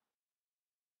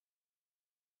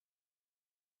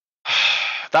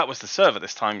 That was the server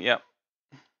this time, yep.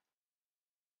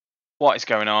 What is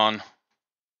going on?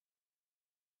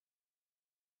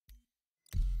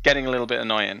 Getting a little bit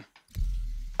annoying.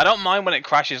 I don't mind when it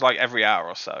crashes like every hour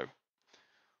or so.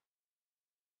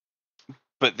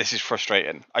 But this is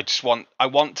frustrating. I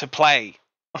want to play.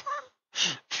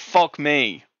 Fuck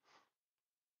me.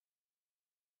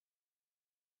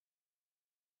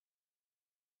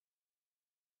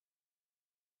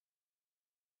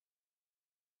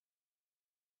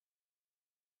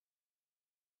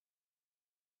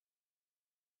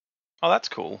 Oh, that's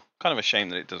cool. Kind of a shame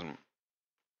that it doesn't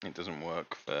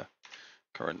work for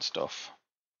current stuff.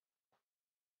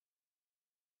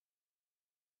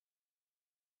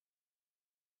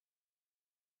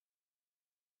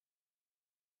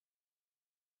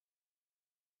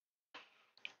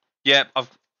 Yeah, I've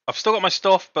still got my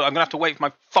stuff, but I'm gonna have to wait for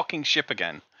my fucking ship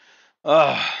again.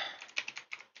 Ugh.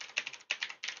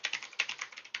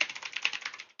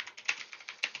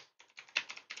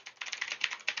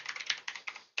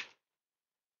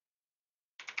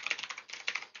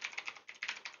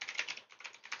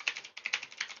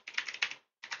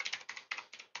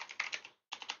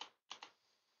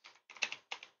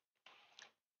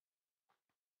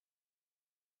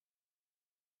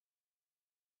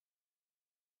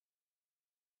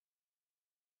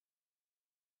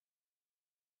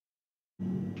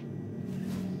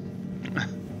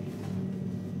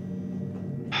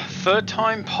 Third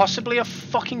time, possibly a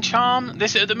fucking charm.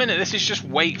 This at the minute, this is just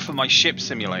wait for my ship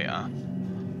simulator.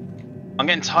 I'm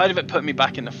getting tired of it putting me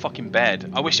back in the fucking bed.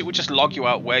 I wish it would just log you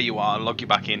out where you are, and log you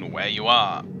back in where you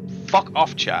are. Fuck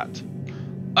off, chat.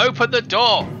 Open the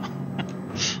door.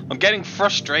 I'm getting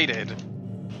frustrated.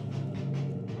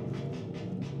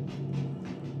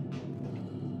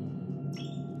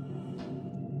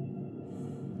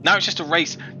 Now it's just a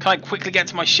race. Can I quickly get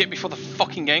to my ship before the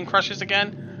fucking game crashes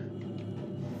again?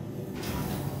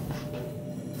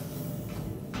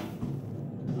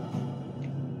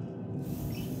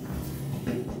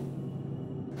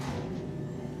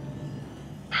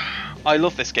 I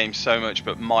love this game so much,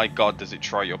 but my god, does it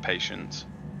try your patience.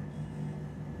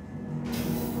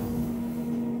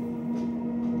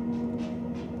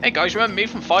 Hey guys, remember me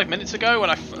from 5 minutes ago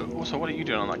when also, what are you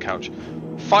doing on that couch?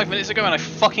 5 minutes ago and I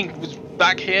fucking was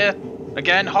back here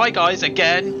again. Hi guys,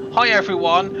 again. Hi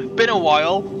everyone. Been a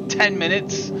while. 10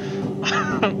 minutes.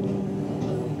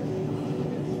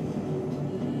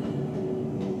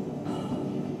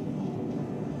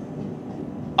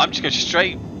 I'm just going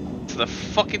straight to the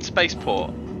fucking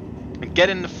spaceport and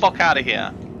getting the fuck out of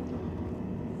here.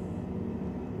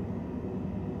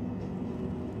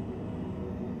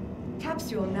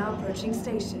 Capsule now approaching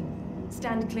station.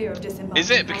 Stand clear of disembarking. Is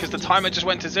it? Because the timer just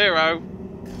went to 0.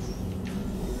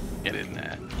 Get in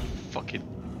there. Fucking.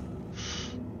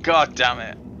 God damn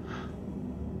it.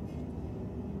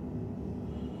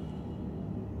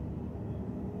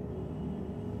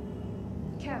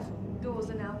 Careful, doors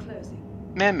are now closing.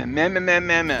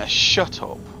 Meh. Shut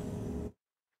up.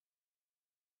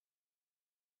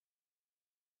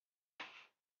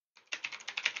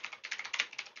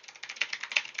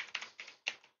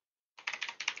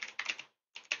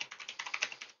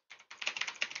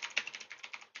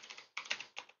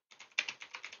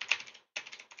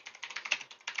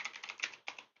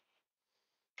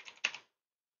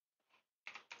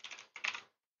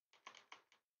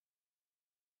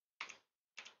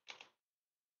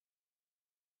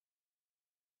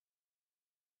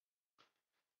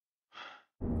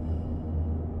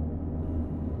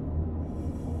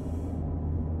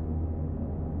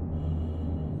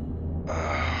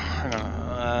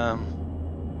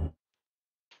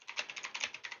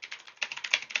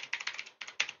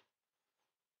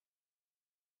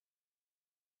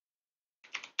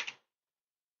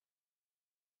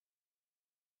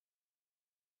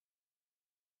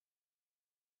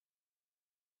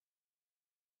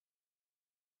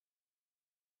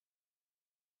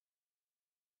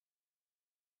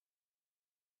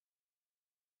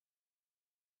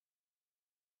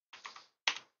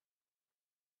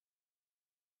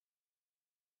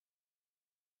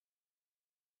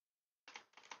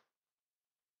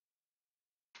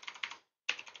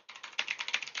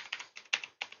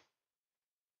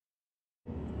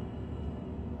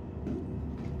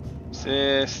 Is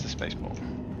this the spaceport?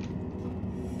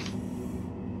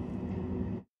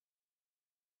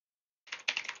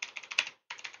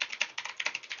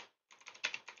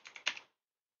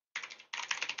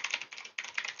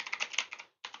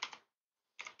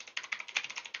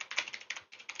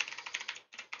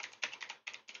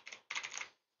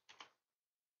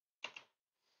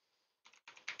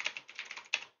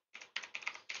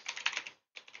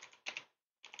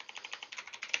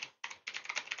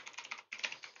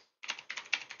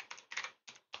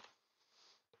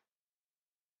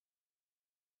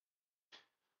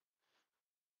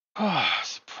 Oh,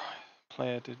 surprise.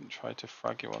 Player didn't try to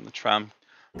frag you on the tram.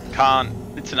 Can't.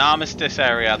 It's an armistice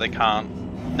area, they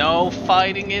can't. No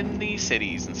fighting in the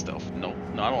cities and stuff. No,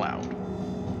 not allowed.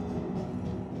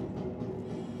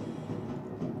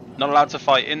 Not allowed to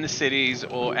fight in the cities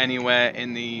or anywhere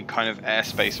in the kind of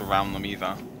airspace around them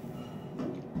either.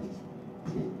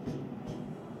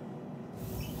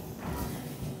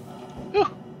 Whew.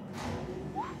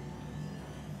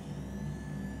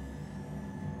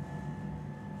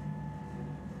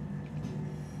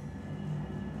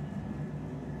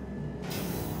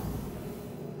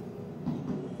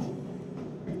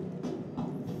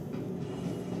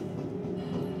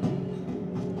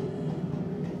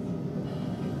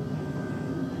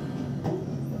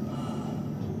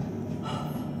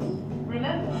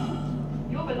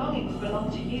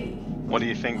 Belong to you. What do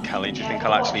you think, Kelly? Do you think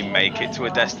I'll actually make it to a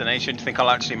destination? Do you think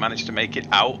I'll actually manage to make it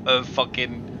out of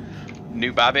fucking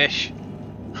New Babish?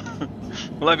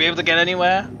 Will I be able to get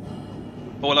anywhere?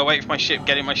 Or will I wait for my ship,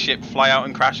 get in my ship, fly out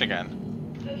and crash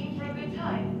again? Looking for a good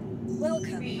time?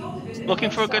 Welcome. Be sure to visit Looking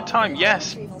for a good time,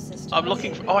 yes. System. I'm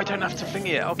looking for... Oh, I don't have to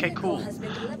finger it. Okay, cool. Has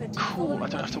been delivered to Cool, Polar I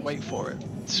don't have to wait for it.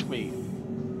 Sweet.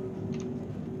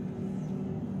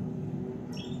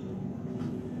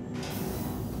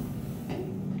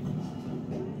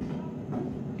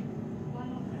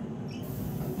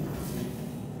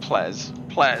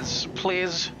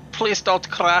 Please don't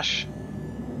crash.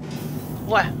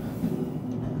 What?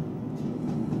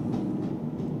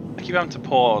 I keep having to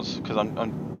pause because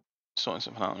I'm sorting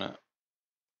something out on it.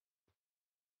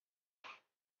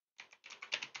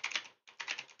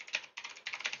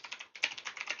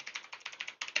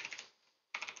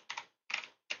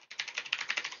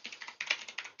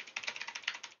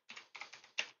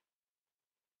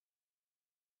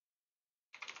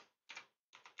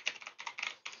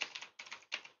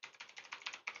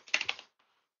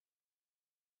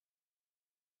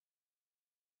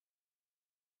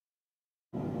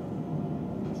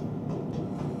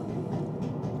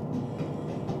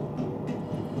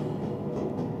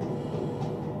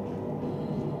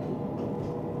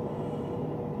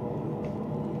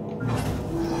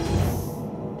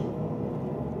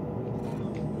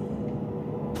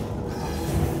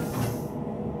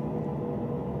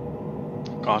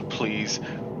 God, please.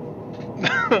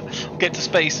 Get to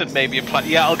space and maybe a planet.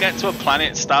 Yeah, I'll get to a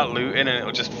planet, start looting, and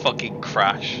it'll just fucking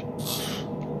crash.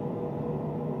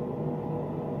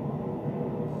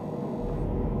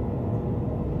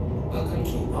 Welcome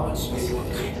to our space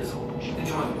industries.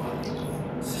 Enjoy the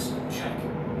ride. System check.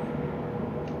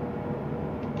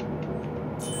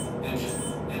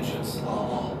 Engines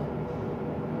on.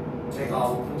 Take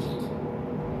off complete.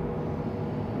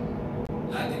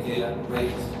 Landing gear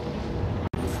raised.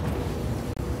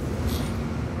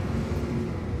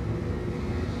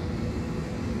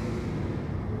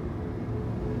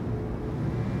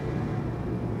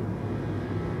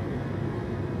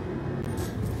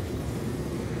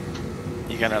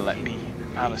 You're gonna let me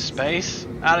out of space?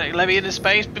 Let me into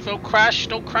space before crash?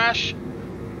 Don't crash.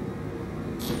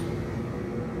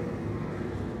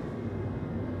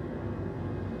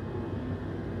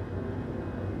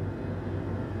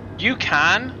 You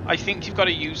can. I think you've got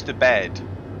to use the bed.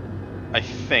 I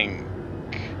think.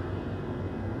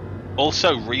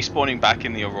 Also, respawning back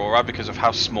in the Aurora because of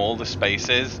how small the space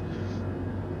is.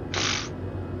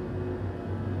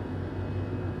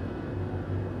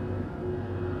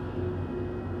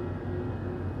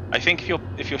 I think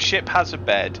if your ship has a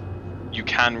bed, you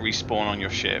can respawn on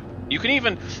your ship. You can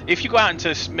even, if you go out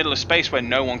into the middle of space where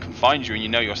no one can find you and you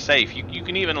know you're safe, you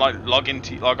can even like log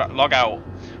out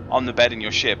on the bed in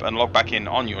your ship and log back in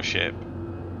on your ship.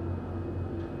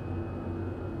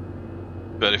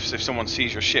 But if someone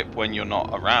sees your ship when you're not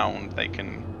around, they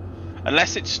can,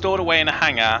 unless it's stored away in a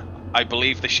hangar, I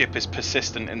believe the ship is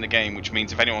persistent in the game, which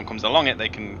means if anyone comes along it, they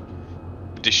can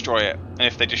destroy it. And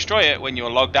if they destroy it when you're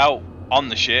logged out on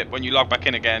the ship, when you log back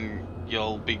in again,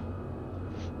 you'll be,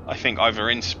 I think, either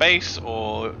in space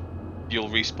or you'll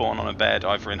respawn on a bed,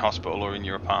 either in hospital or in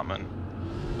your apartment.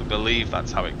 I believe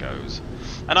that's how it goes.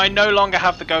 And I no longer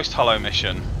have the Ghost Hollow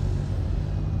mission.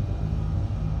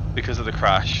 because of the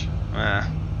crash.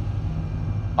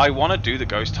 I want to do the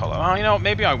Ghost Hollow. Oh, you know what?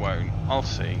 Maybe I won't. I'll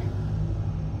see.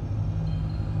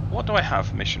 What do I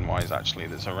have mission-wise, actually,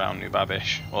 that's around New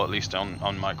Babish? Or at least on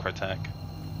Microtech?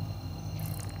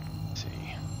 Let's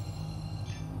see.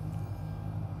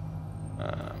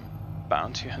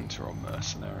 Bounty Hunter or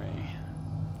Mercenary?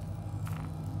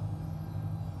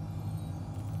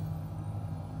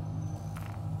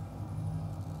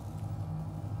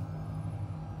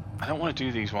 I don't want to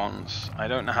do these ones. I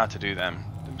don't know how to do them.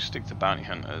 Stick to Bounty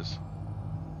Hunters.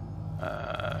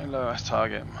 Lowest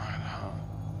target.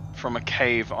 From a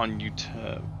cave on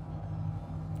YouTube.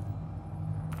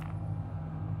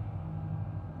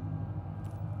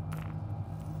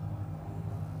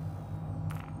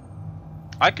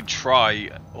 I could try.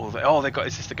 Oh, they got.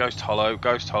 Is this the Ghost Hollow?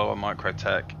 Ghost Hollow on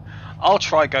Microtech. I'll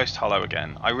try Ghost Hollow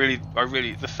again. I really.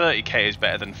 The 30k is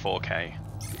better than 4k.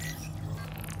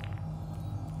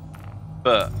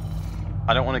 But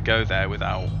I don't want to go there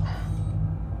without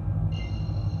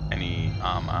any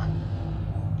armor.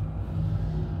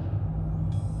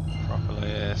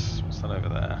 Propolis, what's that over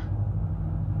there?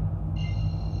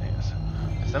 Yes.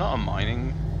 Is there not a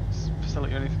mining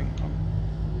facility or anything?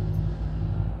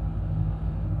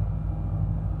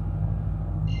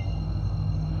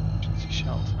 Emergency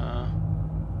shelter.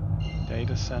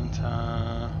 Data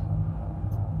center.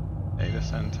 Data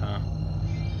center.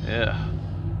 Yeah.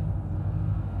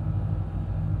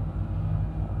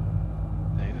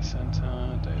 Data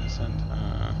center, data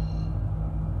center.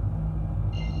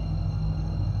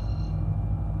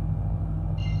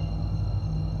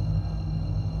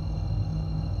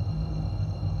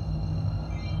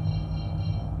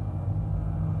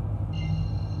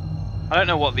 I don't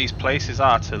know what these places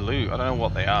are to loot. I don't know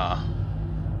what they are.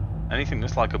 Anything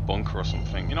that's like a bunker or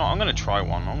something. You know what, I'm going to try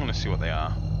one. I'm going to see what they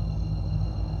are.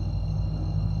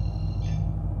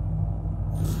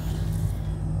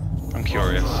 I'm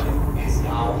curious.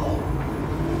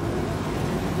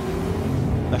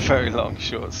 A very long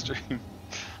short stream.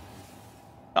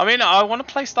 I mean, I want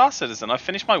to play Star Citizen. I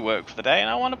finished my work for the day and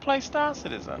I want to play Star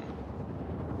Citizen.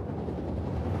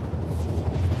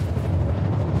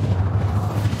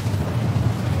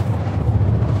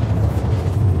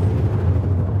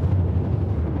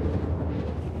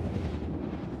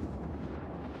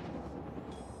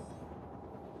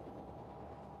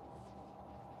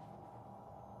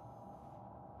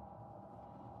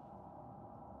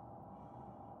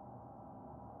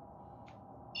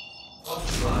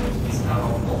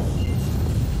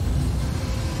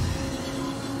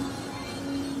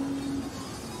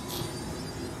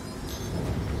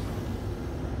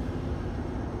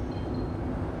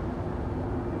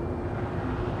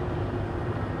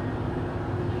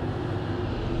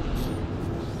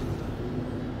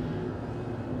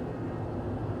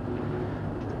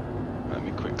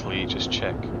 Just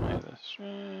check my this.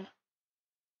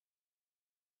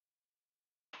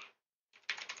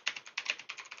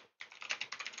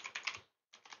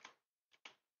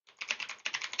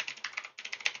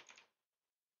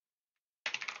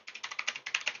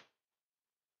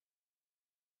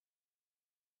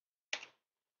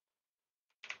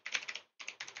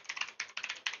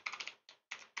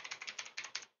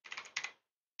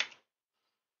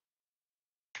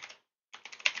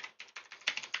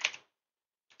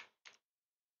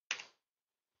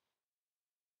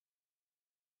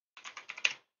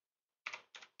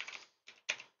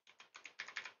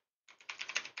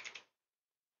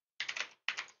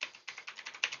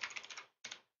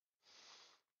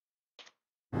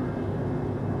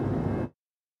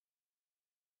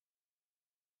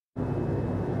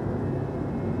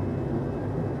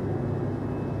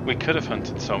 We could have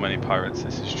hunted so many pirates,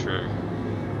 this is true.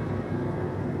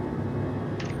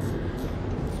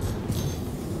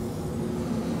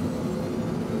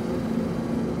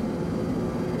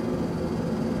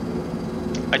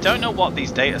 I don't know what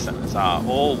these data centers are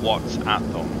or what's at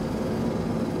them.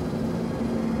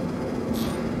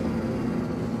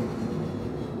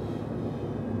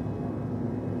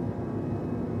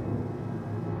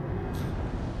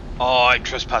 Oh, I'm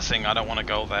trespassing. I don't want to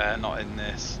go there. Not in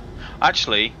this.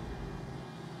 Actually,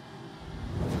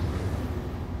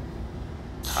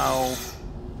 how?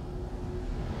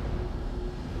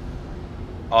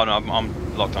 Oh no,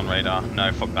 I'm locked on radar.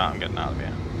 No, fuck that. I'm getting out of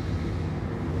here.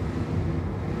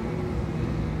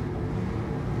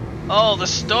 Oh, the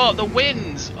storm, the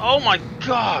winds. Oh my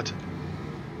god.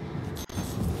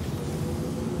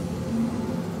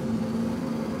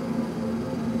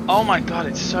 Oh my god,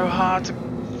 it's so hard to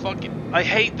fucking. I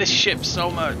hate this ship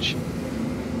so much.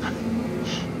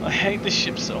 I hate this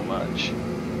ship so much.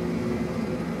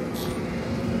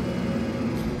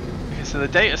 Because so the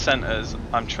data centers,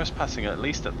 I'm trespassing at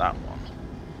least at that one.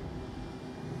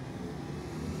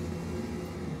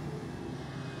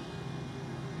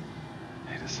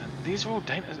 Data center. These are all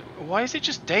data. Why is it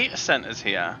just data centers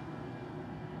here?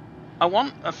 I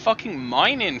want a fucking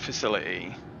mining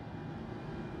facility.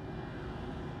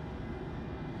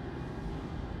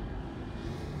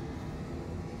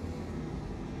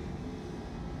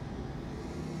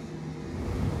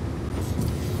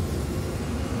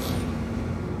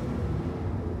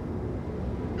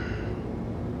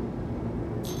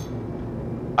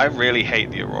 I really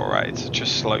hate the Aurora, it's such a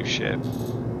slow ship.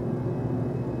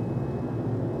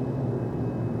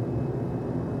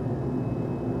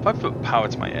 If I put power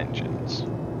to my engines,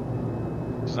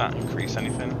 does that increase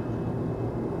anything?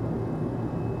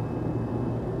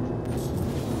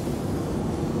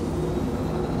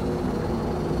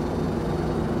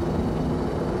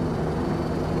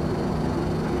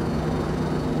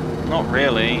 Not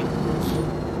really.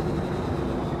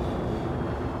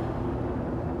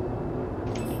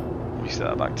 Set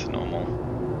that back to normal.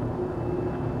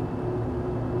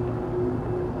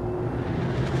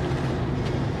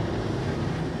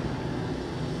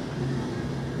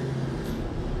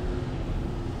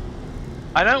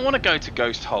 I don't want to go to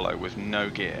Ghost Hollow with no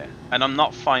gear, and I'm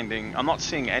not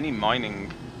seeing any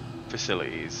mining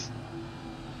facilities.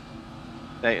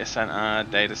 Data center.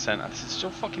 This is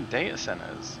still fucking data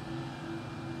centers.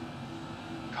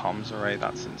 Comms array,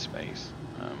 that's in space.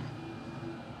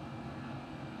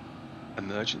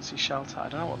 Emergency shelter? I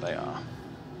don't know what they are.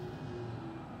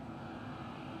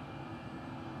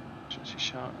 Emergency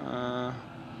shelter. I'm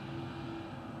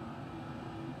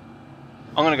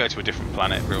gonna go to a different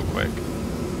planet real quick.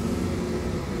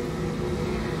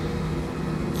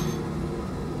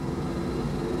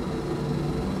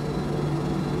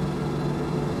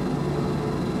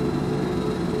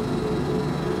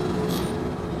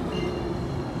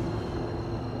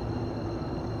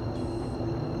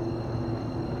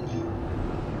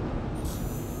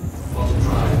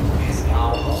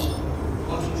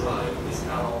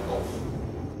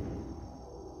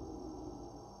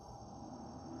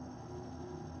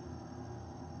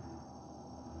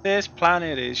 This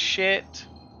planet is shit.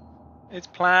 This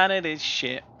planet is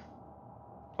shit.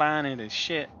 Planet is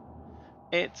shit.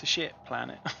 It's a shit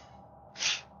planet.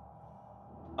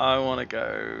 I want to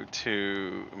go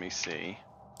to, let me see.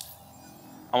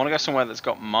 I want to go somewhere that's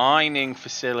got mining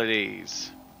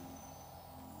facilities.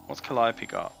 What's Calliope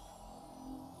got?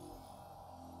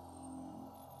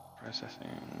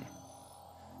 Processing.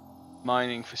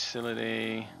 Mining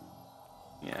facility.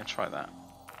 Yeah, try that.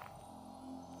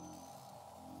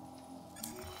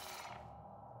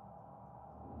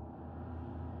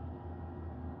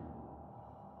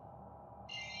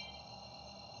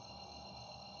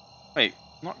 Wait,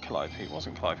 not Calliope. It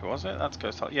wasn't Calliope, was it? That's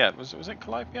Ghost Hollow. Yeah, was it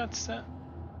Calliope I'd set?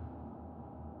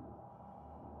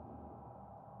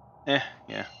 Yeah.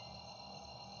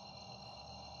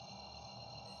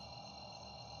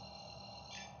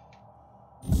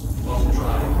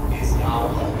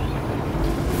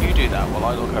 You do that while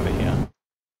I look over here.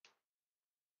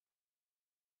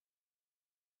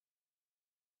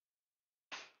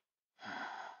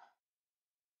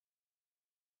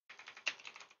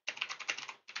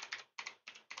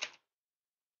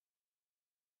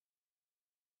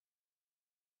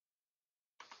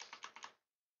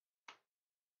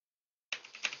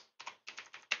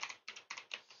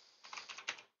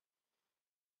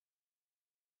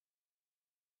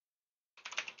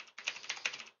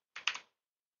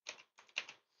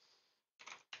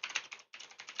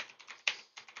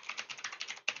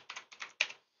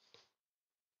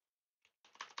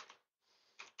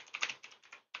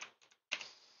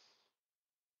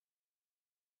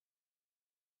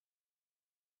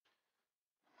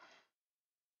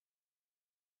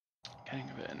 Getting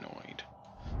a bit annoyed.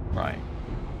 Right.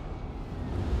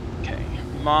 Okay.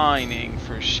 Mining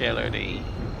for Shellody.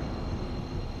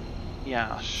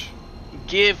 Yash.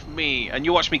 Give me, and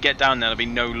you watch me get down there, there'll be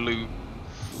no loot.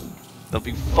 There'll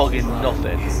be fucking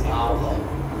nothing.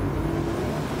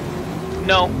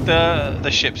 No,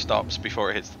 the ship stops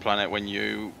before it hits the planet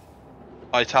when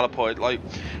I teleport. Like,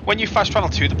 when you fast travel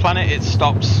to the planet, it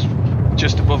stops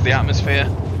just above the atmosphere.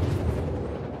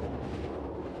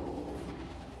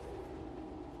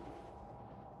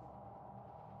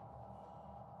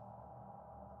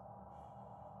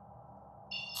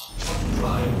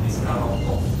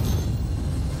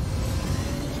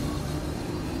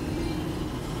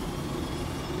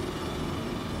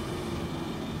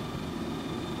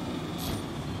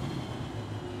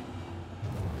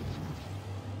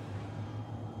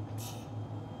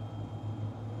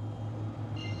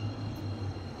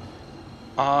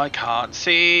 I can't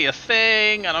see a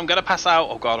thing, and I'm gonna pass out.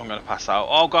 Oh god, I'm gonna pass out.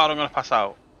 Oh god, I'm gonna pass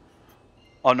out.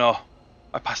 Oh no,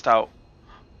 I passed out.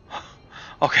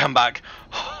 Okay, I'm back.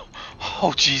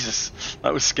 Oh Jesus,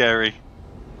 that was scary.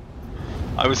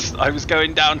 I was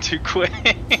going down too quick.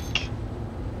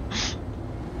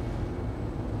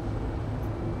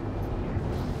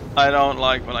 I don't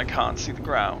like when I can't see the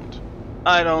ground.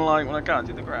 I don't like when I can't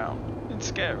see the ground. It's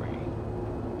scary.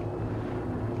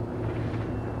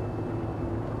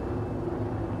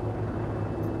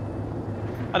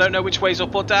 I don't know which way's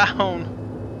up or down.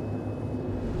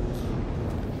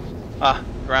 Ah,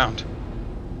 ground.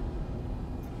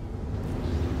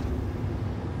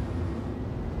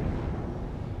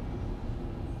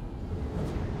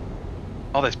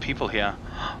 Oh, there's people here.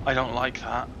 I don't like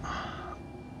that.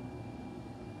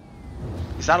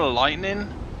 Is that a lightning?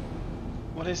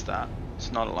 What is that?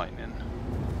 It's not a lightning.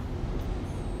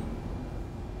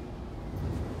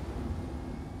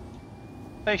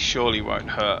 They surely won't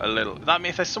hurt a little. That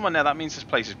means if there's someone there, that means this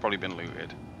place has probably been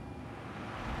looted.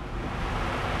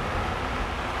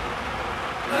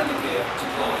 Landing gear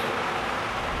deployed.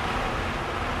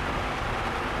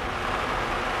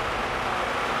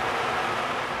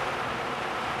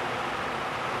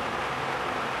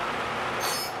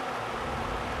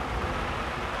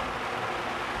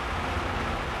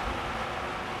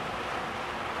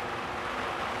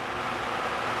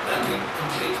 Landing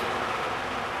complete.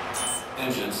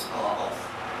 Engines are off.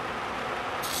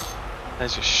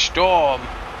 There's a storm.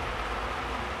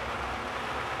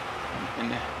 In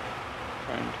there.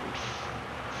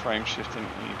 Frame shifting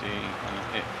ED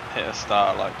and it hit a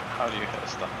star. Like, how do you hit a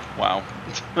star? Wow.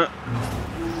 Okay.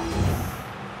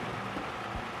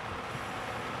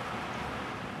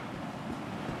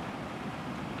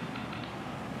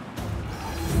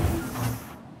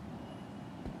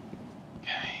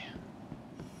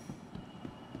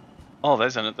 Oh,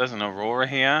 there's an Aurora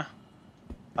here.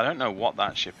 I don't know what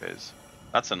that ship is.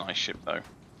 That's a nice ship though.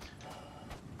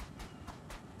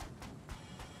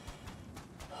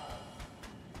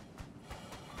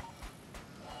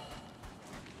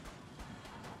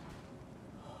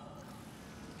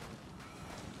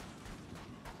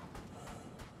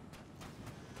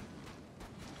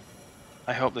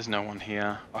 I hope there's no one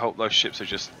here. I hope those ships are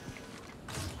just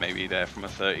maybe there from a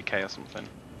 30k or something.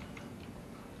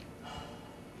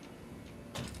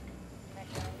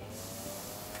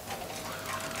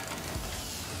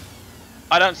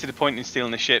 I don't see the point in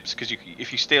stealing the ships because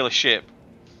if you steal a ship,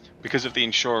 because of the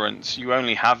insurance, you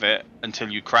only have it until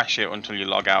you crash it or until you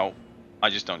log out. I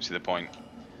just don't see the point.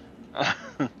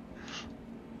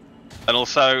 And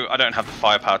also, I don't have the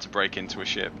firepower to break into a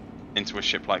ship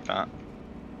like that.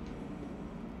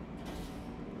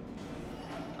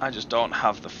 I just don't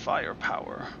have the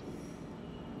firepower.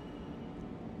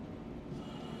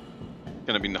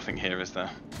 Gonna be nothing here, is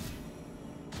there?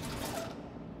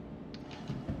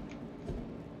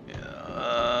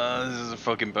 Yeah, this is a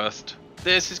fucking burst.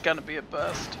 This is gonna be a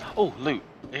burst. Oh, loot.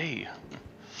 Hey.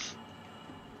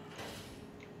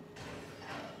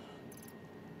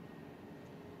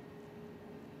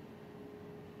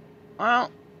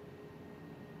 Well,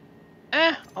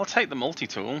 I'll take the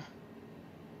multi-tool.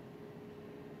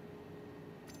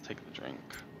 Take the drink.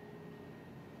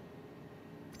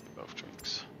 Both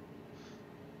drinks.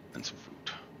 And some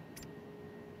food.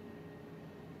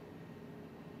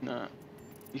 No,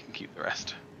 you can keep the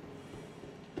rest.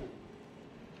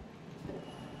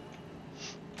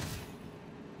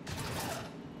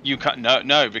 You can't.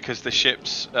 No, because the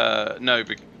ships. No,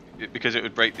 because it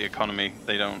would break the economy.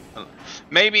 They don't.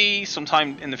 Maybe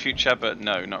sometime in the future, but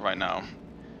no, not right now.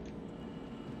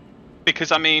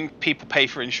 Because I mean, people pay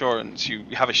for insurance. You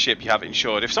have a ship, you have it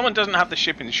insured. If someone doesn't have the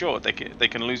ship insured, they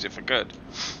can lose it for good.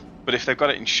 But if they've got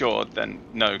it insured, then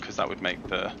no, because that would make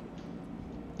the.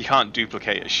 You can't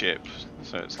duplicate a ship,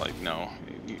 so it's like no,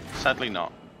 sadly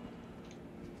not.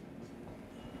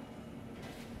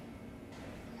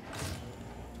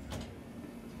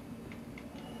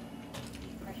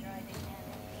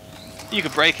 You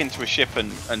could break into a ship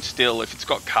and steal, if it's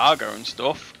got cargo and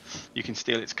stuff, you can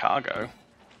steal its cargo.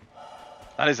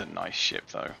 That is a nice ship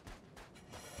though.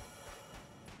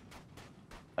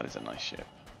 That is a nice ship.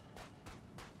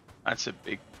 That's a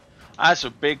big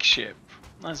ship.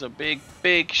 That's a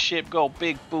big ship. Go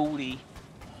big booty.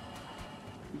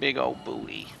 Big old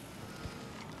booty.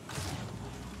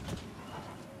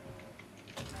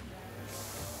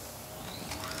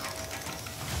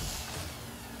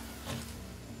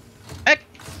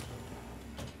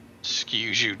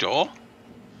 Excuse you, door.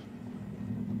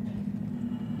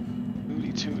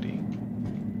 Hooty tooty.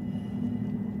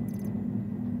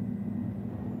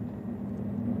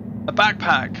 A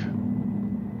backpack.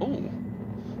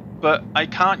 but I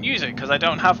can't use it because I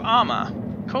don't have armor.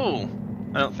 Cool.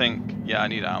 I don't think... Yeah, I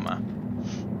need armor.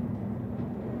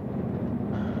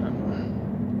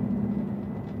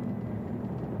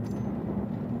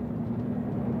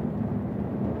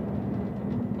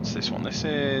 What's this one? This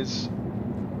is...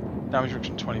 Damage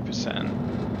reduction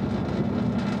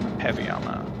 20%. Heavy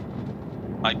armor.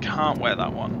 I can't wear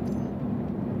that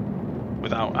one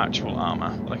without actual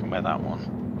armor, but I can wear that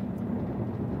one.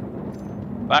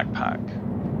 Backpack.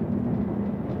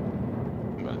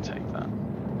 I'm going to take that.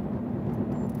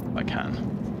 If I can.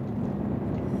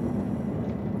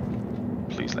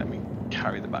 Please let me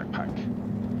carry the backpack.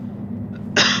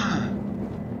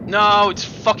 No, it's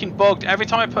fucking bugged. Every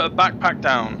time I put a backpack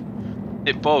down,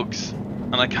 it bugs,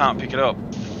 and I can't pick it up.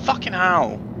 Fucking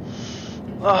hell.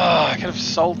 Oh, I could have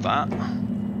sold that.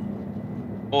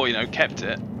 Or, you know, kept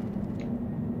it.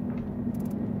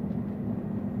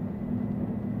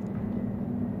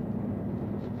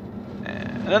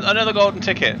 Another golden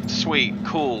ticket. Sweet.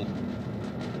 Cool.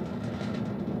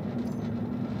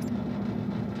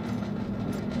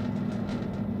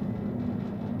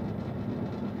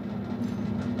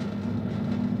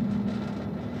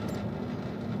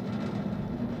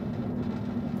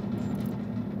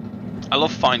 I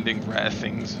love finding rare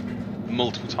things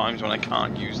multiple times when I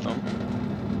can't use them.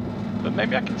 But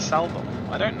maybe I can sell them.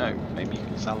 I don't know. Maybe you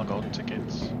can sell the golden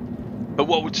tickets. But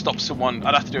what would stop someone...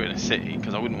 I'd have to do it in a city,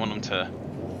 because I wouldn't want them to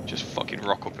just fucking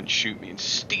rock up and shoot me and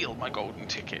steal my golden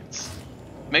tickets.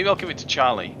 Maybe I'll give it to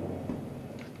Charlie.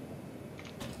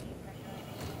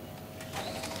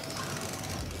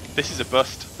 This is a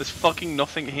bust. There's fucking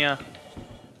nothing here.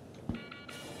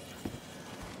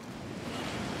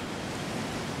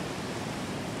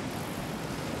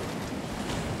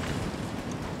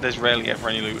 There's rarely ever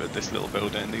any loot at this little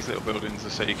building. These little buildings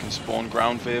are so you can spawn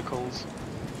ground vehicles.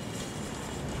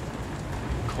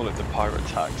 Call it the pirate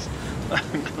tax.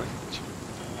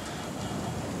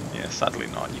 Yeah, sadly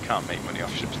not. You can't make money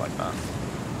off ships like that.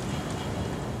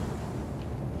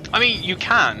 I mean, you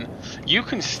can. You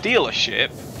can steal a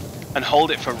ship and hold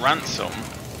it for ransom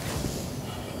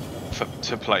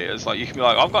to players. Like, you can be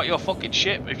like, I've got your fucking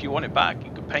ship. If you want it back,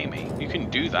 you can pay me. You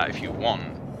can do that if you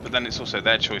want. But then it's also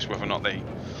their choice whether or not they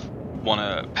want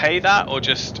to pay that or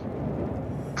just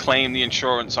claim the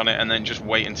insurance on it and then just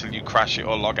wait until you crash it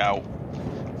or log out.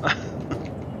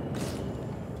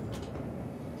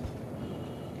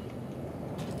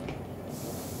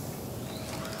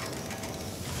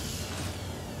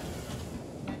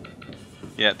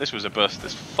 Yeah, this was a bust.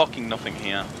 There's fucking nothing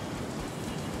here.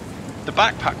 The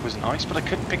backpack was nice, but I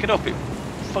couldn't pick it up. It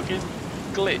fucking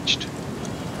glitched.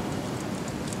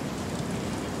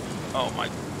 Oh my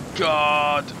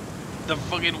god. The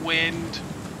fucking wind.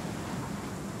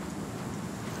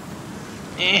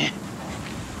 The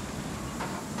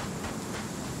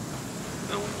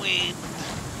wind.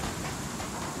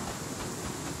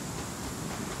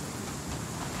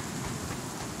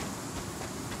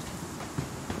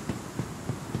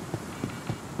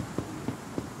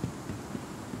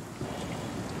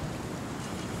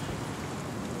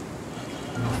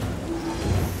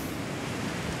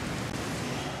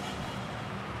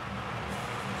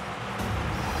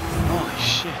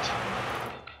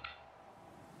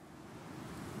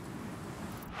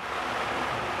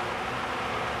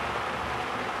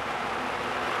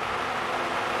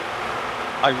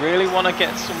 I really want to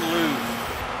get some loot.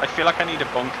 I feel like I need a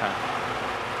bunker.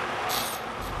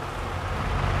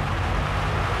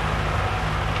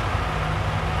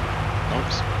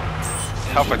 Oops.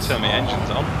 How if I turn my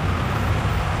engines on?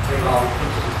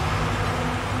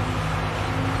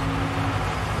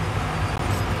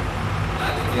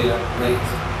 Wait.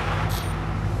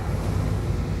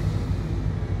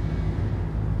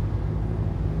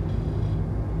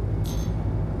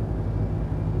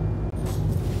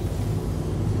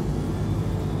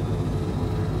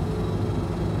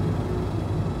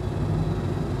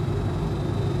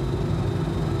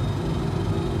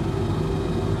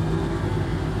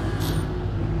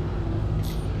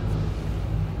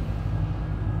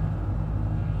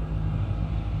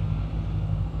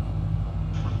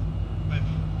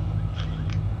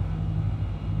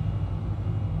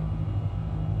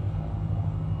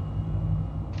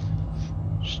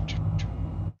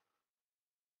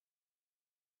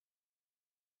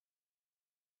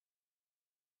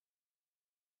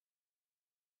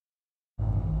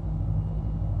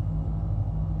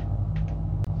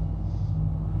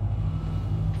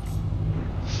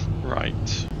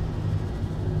 Right.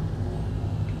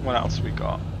 What else we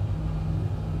got?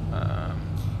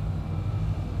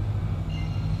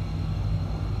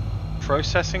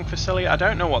 Processing facility? I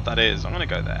don't know what that is. I'm gonna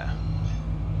go there.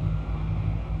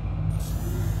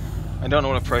 I don't know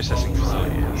what a processing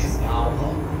facility is. Is now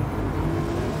locked.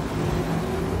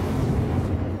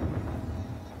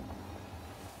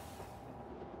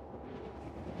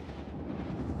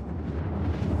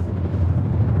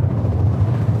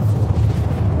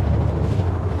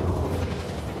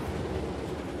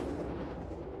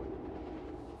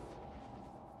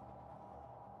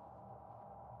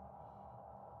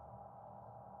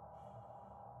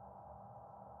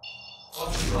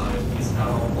 Drive is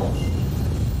now off.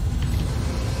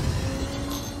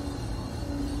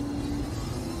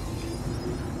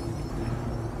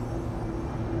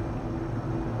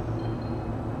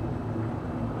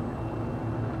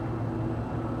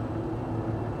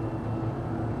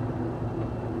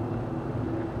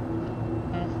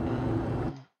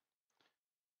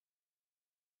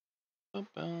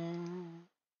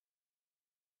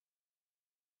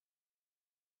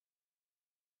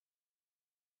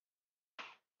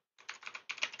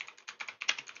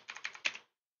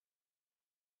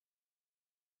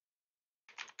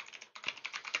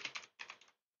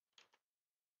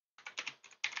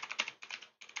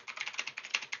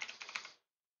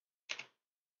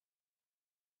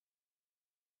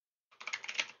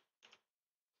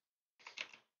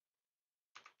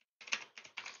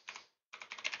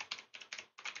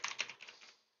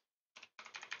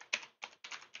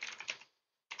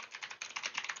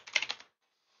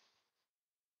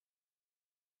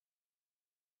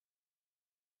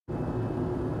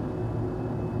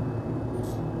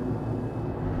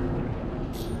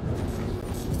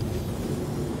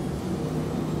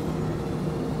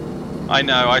 I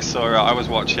know, I saw it, I was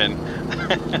watching.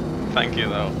 Thank you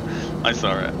though, I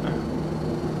saw it.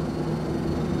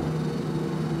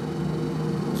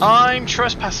 I'm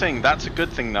trespassing, that's a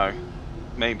good thing though.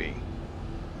 Maybe.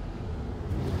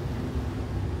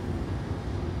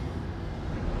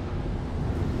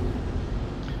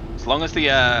 As long as the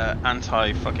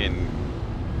anti-fucking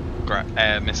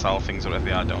air missile things or whatever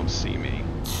they are don't see me.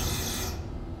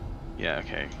 Yeah,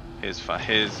 okay. Here's...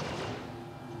 Yeah,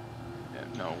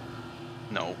 no.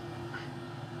 No.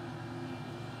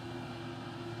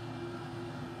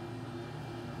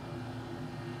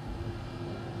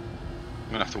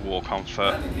 I'm gonna have to walk on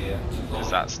foot.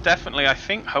 Because that's definitely, I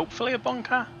think, hopefully a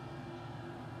bunker.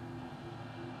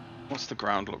 What's the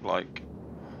ground look like?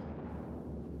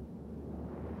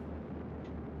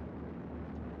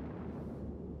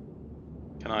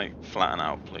 Can I flatten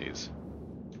out, please?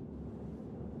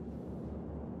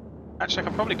 Actually, I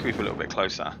can probably creep a little bit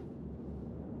closer.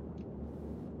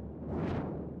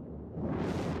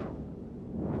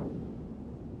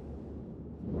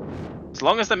 As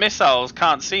long as the missiles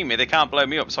can't see me, they can't blow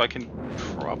me up, so I can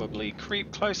probably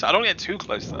creep closer. I don't get too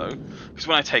close though, because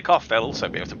when I take off, they'll also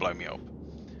be able to blow me up.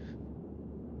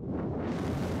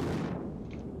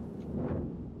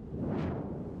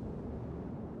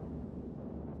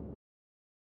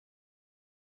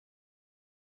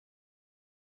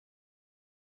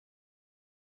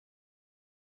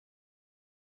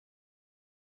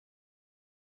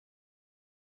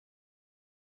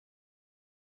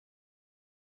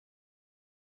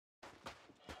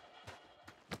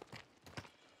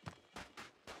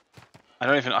 I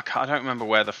don't remember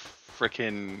where the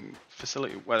frickin'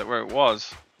 facility, where it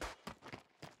was. I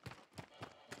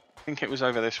think it was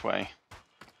over this way.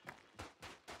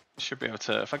 I should be able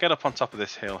to, if I get up on top of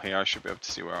this hill here, I should be able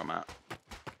to see where I'm at.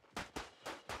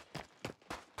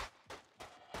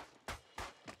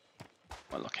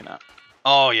 What am I looking at?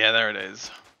 Oh yeah, there it is.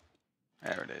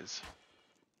 There it is.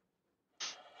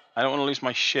 I don't want to lose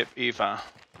my ship either.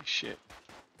 My ship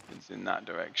is in that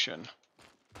direction.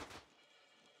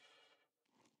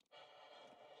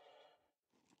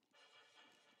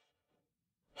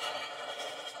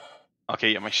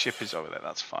 Okay, yeah, my ship is over there,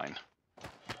 that's fine.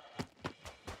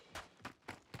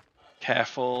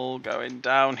 Careful, going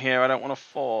down here, I don't want to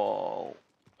fall.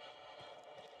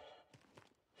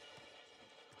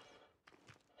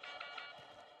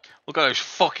 Look at those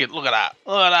fucking, look at that,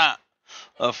 look at that.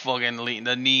 The fucking,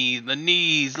 the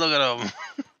knees, look at them.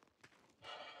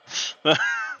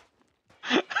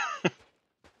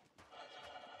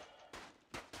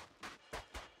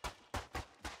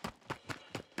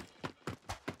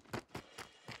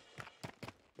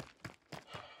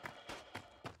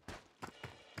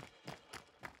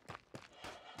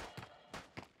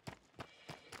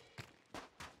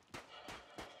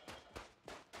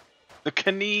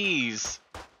 The knees.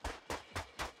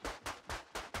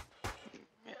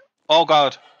 Oh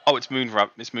god. Oh, it's moon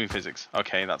physics.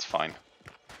 Okay, that's fine.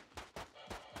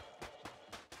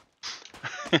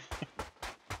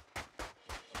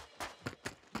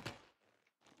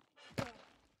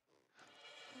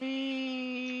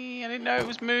 didn't know it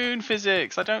was moon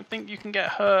physics. I don't think you can get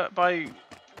hurt by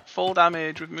full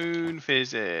damage with moon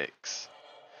physics.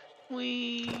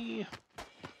 Whee!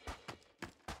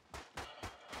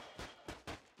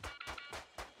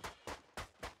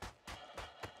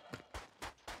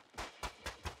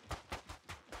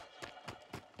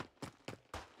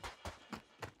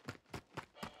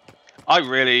 I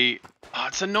really... Oh,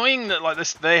 it's annoying that like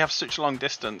this they have such a long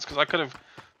distance, because I could have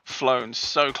flown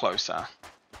so closer.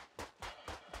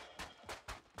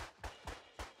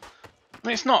 I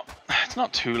mean, it's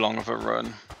not too long of a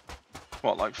run.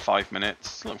 What, like 5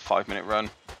 minutes? Look, 5-minute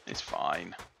run. It's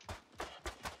fine.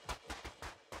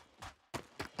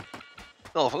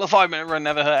 Oh, the 5-minute run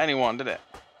never hurt anyone, did it?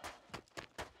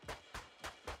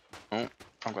 Oh,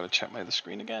 I've got to check my other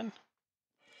screen again.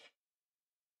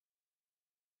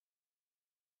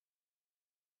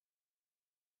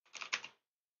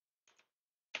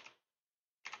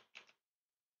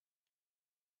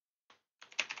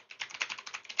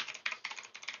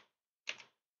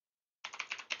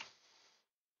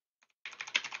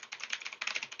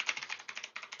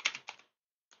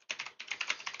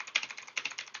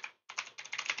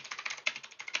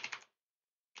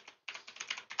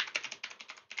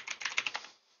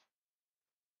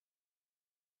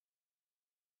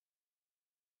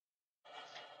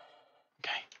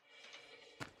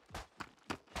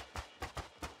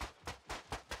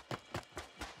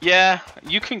 Yeah,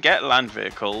 you can get land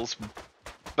vehicles,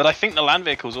 but I think the land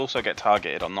vehicles also get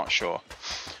targeted. I'm not sure.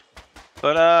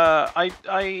 But I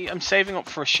am saving up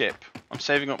for a ship. I'm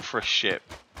saving up for a ship.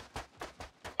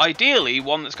 Ideally,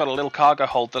 one that's got a little cargo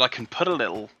hold that I can put a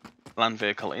little land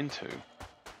vehicle into.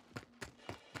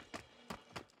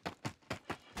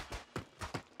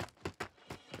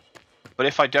 But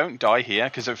if I don't die here,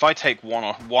 because if I take one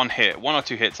or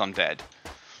two hits, I'm dead.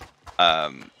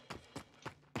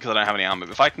 Because I don't have any armor.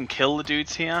 But if I can kill the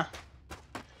dudes here,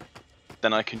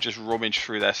 then I can just rummage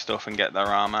through their stuff and get their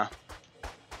armor.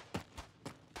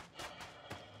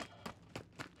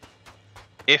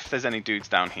 If there's any dudes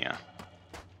down here.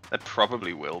 There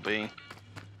probably will be.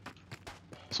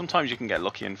 Sometimes you can get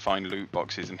lucky and find loot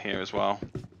boxes in here as well.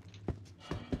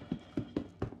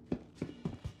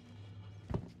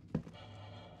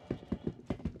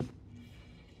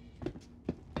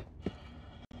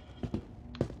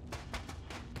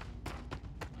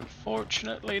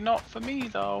 Unfortunately not for me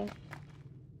though.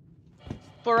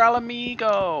 For El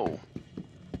Amigo.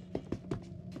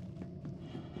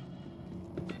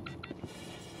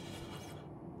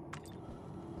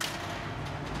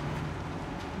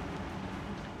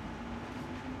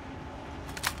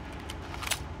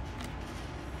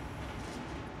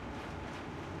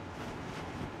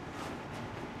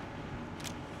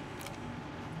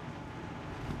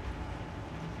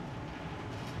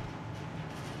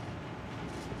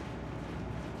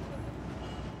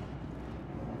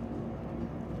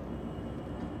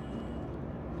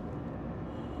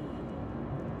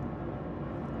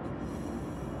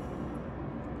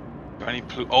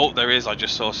 Oh, there is. I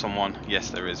just saw someone.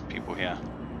 Yes, there is people here.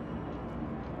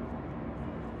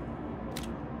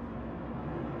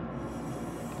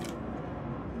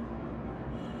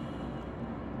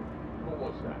 What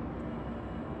was that?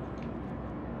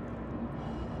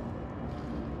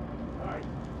 Hi.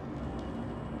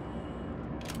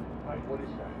 Hi, what is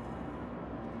that?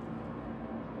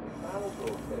 I'll go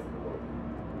everywhere.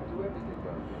 I'll do everything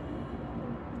down here.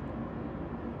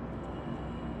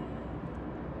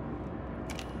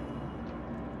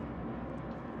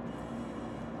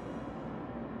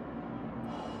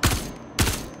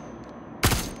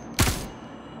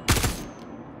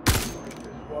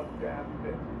 Damn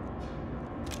bit.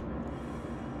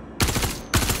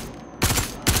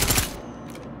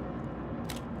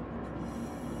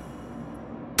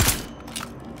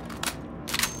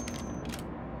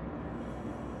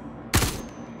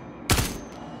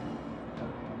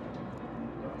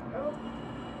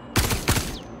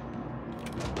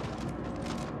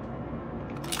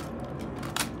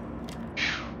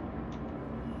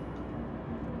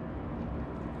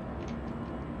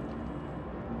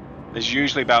 There's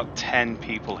usually about 10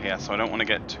 people here, so I don't want to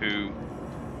get too...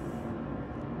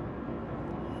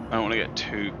 I don't want to get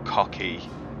too cocky.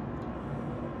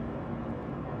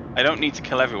 I don't need to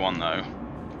kill everyone though.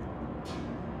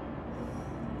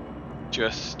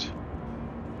 Just...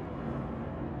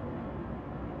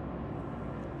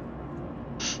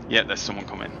 Yeah, there's someone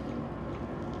coming.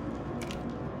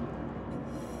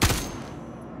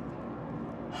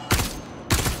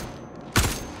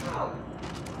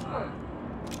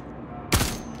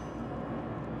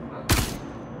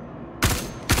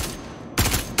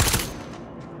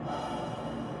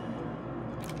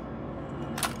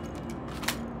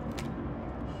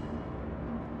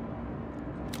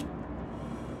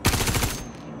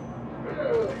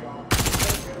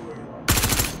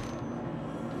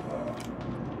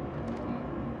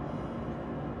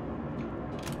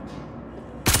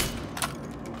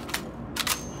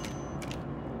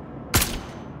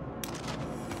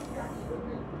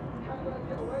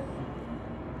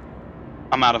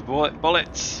 I'm out of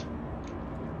bullets.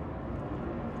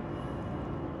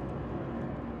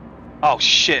 Oh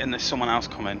shit, and there's someone else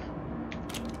coming.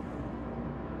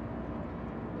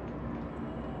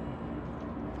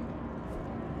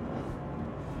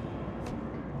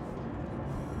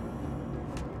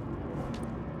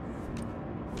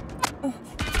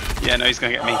 Yeah, no, he's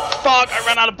gonna get me. Fuck, I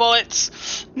ran out of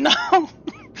bullets! No!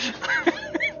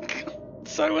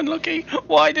 So unlucky.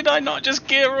 Why did I not just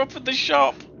gear up at the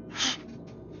shop?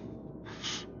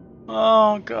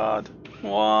 Oh god,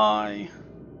 why?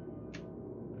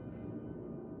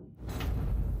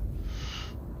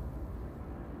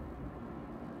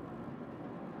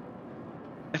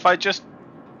 If I just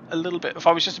if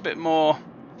I was just a bit more.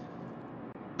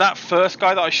 That first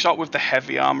guy that I shot with the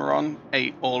heavy armor on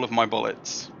ate all of my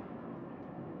bullets.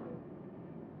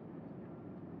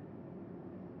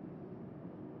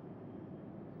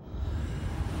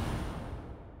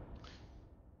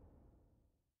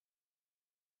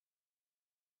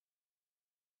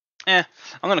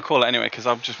 I'm gonna call it anyway because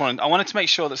I wanted to make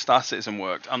sure that Star Citizen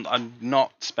worked. I'm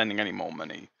not spending any more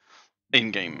money,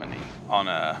 in-game money, on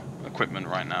equipment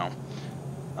right now.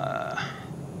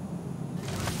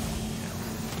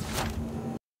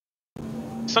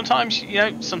 Sometimes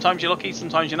sometimes you're lucky,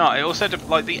 sometimes you're not. It also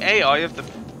like the AI of the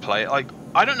player. Like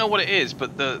I don't know what it is,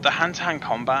 but the hand-to-hand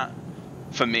combat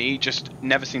for me just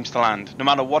never seems to land. No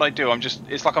matter what I do,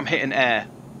 it's like I'm hitting air.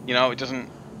 You know, it doesn't.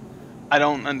 I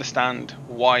don't understand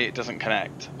why it doesn't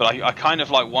connect, but I kind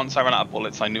of like once I ran out of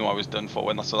bullets, I knew I was done for.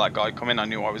 When I saw that guy come in, I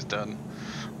knew I was done.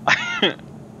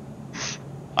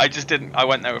 I just didn't. I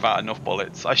went there without enough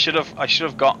bullets. I should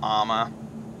have got armor.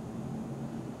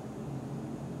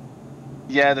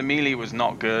 Yeah, the melee was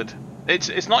not good.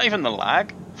 It's not even the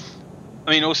lag.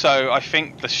 I mean, also I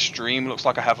think the stream looks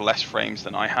like I have less frames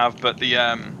than I have, but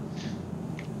yeah,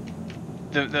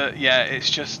 it's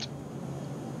just.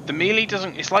 The melee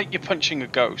doesn't. It's like you're punching a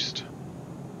ghost.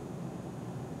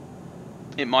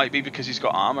 It might be because he's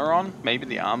got armor on. Maybe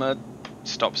the armor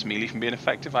stops melee from being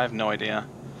effective. I have no idea.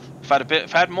 If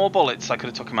I had more bullets, I could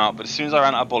have took him out. But as soon as I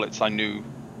ran out of bullets, I knew.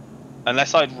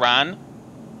 Unless I'd ran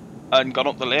and got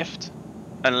up the lift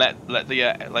and let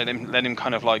him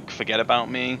kind of like forget about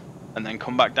me and then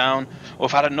come back down, or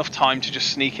if I had enough time to just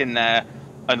sneak in there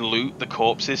and loot the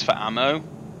corpses for ammo.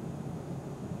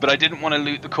 But I didn't want to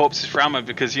loot the corpses for ammo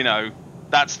because, you know,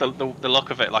 that's the luck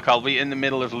of it. Like, I'll be in the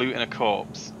middle of looting a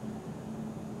corpse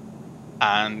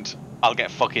and I'll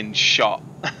get fucking shot.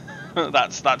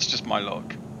 That's just my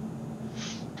luck.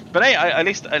 But hey,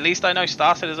 at least I know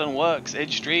Star Citizen works. It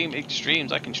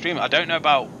streams. I can stream it. I don't know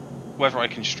about whether I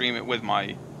can stream it with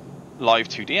my live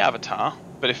 2D avatar,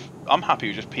 but if I'm happy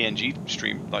with just PNG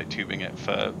stream, like tubing it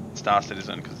for Star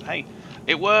Citizen, because hey,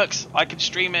 it works. I can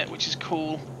stream it, which is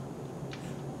cool.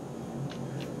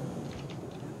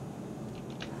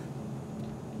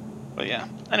 But yeah,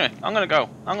 anyway, I'm gonna go.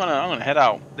 I'm gonna head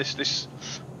out. This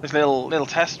little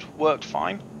test worked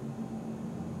fine.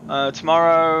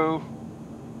 Tomorrow,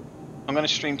 I'm gonna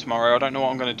stream tomorrow. I don't know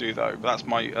what I'm gonna do though. But that's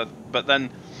my. But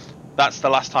then, that's the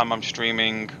last time I'm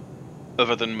streaming,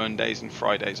 other than Mondays and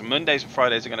Fridays. And Mondays and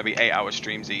Fridays are gonna be 8-hour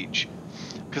streams each,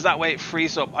 because that way it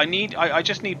frees up. I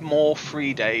just need more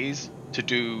free days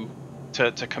to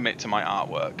commit to my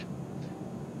artwork.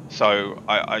 So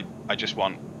I just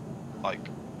want like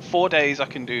 4 days. I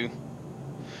can do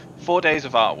 4 days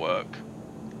of artwork,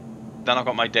 then I've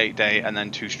got my date day and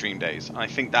then 2 stream days. I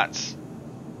think that's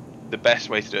the best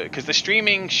way to do it, because the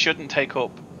streaming shouldn't take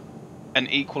up an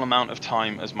equal amount of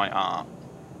time as my art,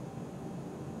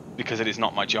 because it is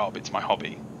not my job, it's my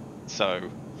hobby. So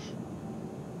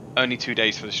only 2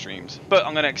 days for the streams, but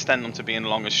I'm going to extend them to being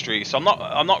longer streams. So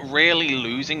I'm not really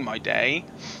losing my day.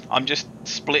 I'm just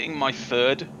splitting my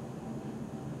third.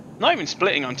 Not even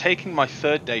splitting, I'm taking my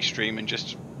 3rd day stream and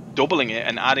just doubling it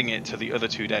and adding it to the other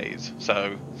 2 days.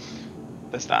 So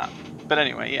there's that. But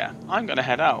anyway, yeah, I'm gonna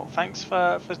head out. Thanks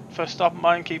for stopping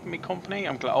by and keeping me company.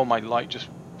 I'm glad. Oh, my light just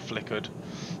flickered.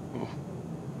 Ooh.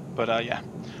 But yeah,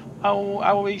 I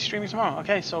will be streaming tomorrow.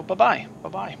 Okay, so bye bye.